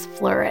producers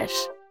flourish.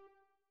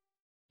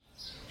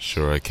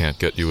 Sure I can't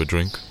get you a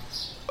drink?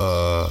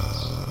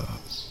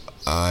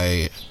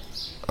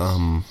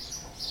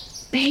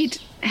 They'd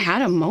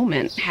had a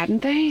moment,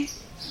 hadn't they?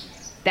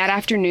 That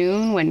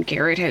afternoon when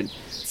Garrett had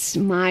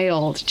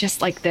smiled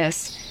just like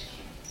this,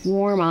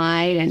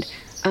 warm-eyed and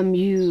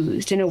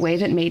amused in a way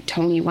that made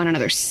Tony want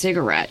another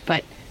cigarette,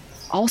 but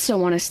also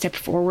want to step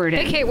forward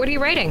and... Hey, Kate, what are you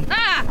writing?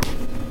 Ah!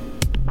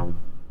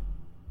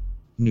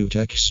 New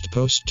text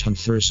post on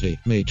Thursday,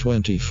 May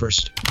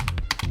 21st.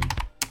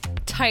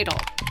 Title: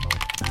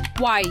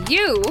 Why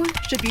You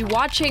Should Be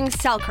Watching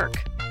Selkirk.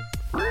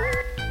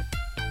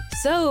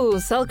 So,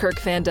 Selkirk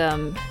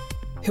fandom.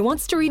 Who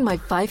wants to read my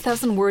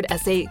 5,000-word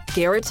essay,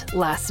 Garrett,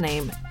 last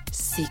name,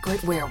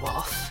 Secret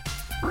Werewolf?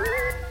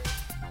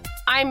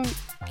 I'm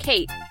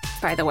Kate,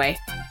 by the way.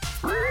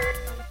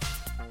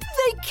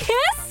 They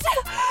kissed?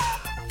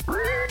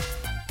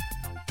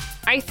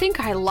 I think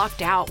I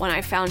lucked out when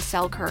I found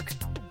Selkirk.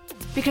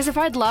 Because if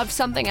I'd loved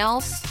something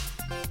else,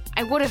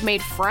 I would have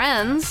made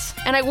friends,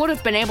 and I would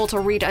have been able to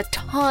read a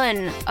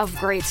ton of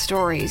great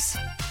stories.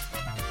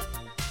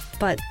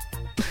 But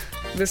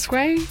this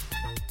way,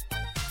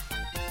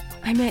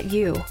 I met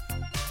you.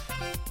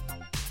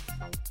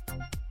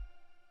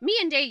 Me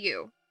and Day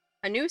You,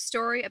 a new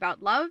story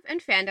about love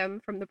and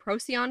fandom from the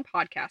Procyon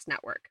Podcast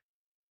Network.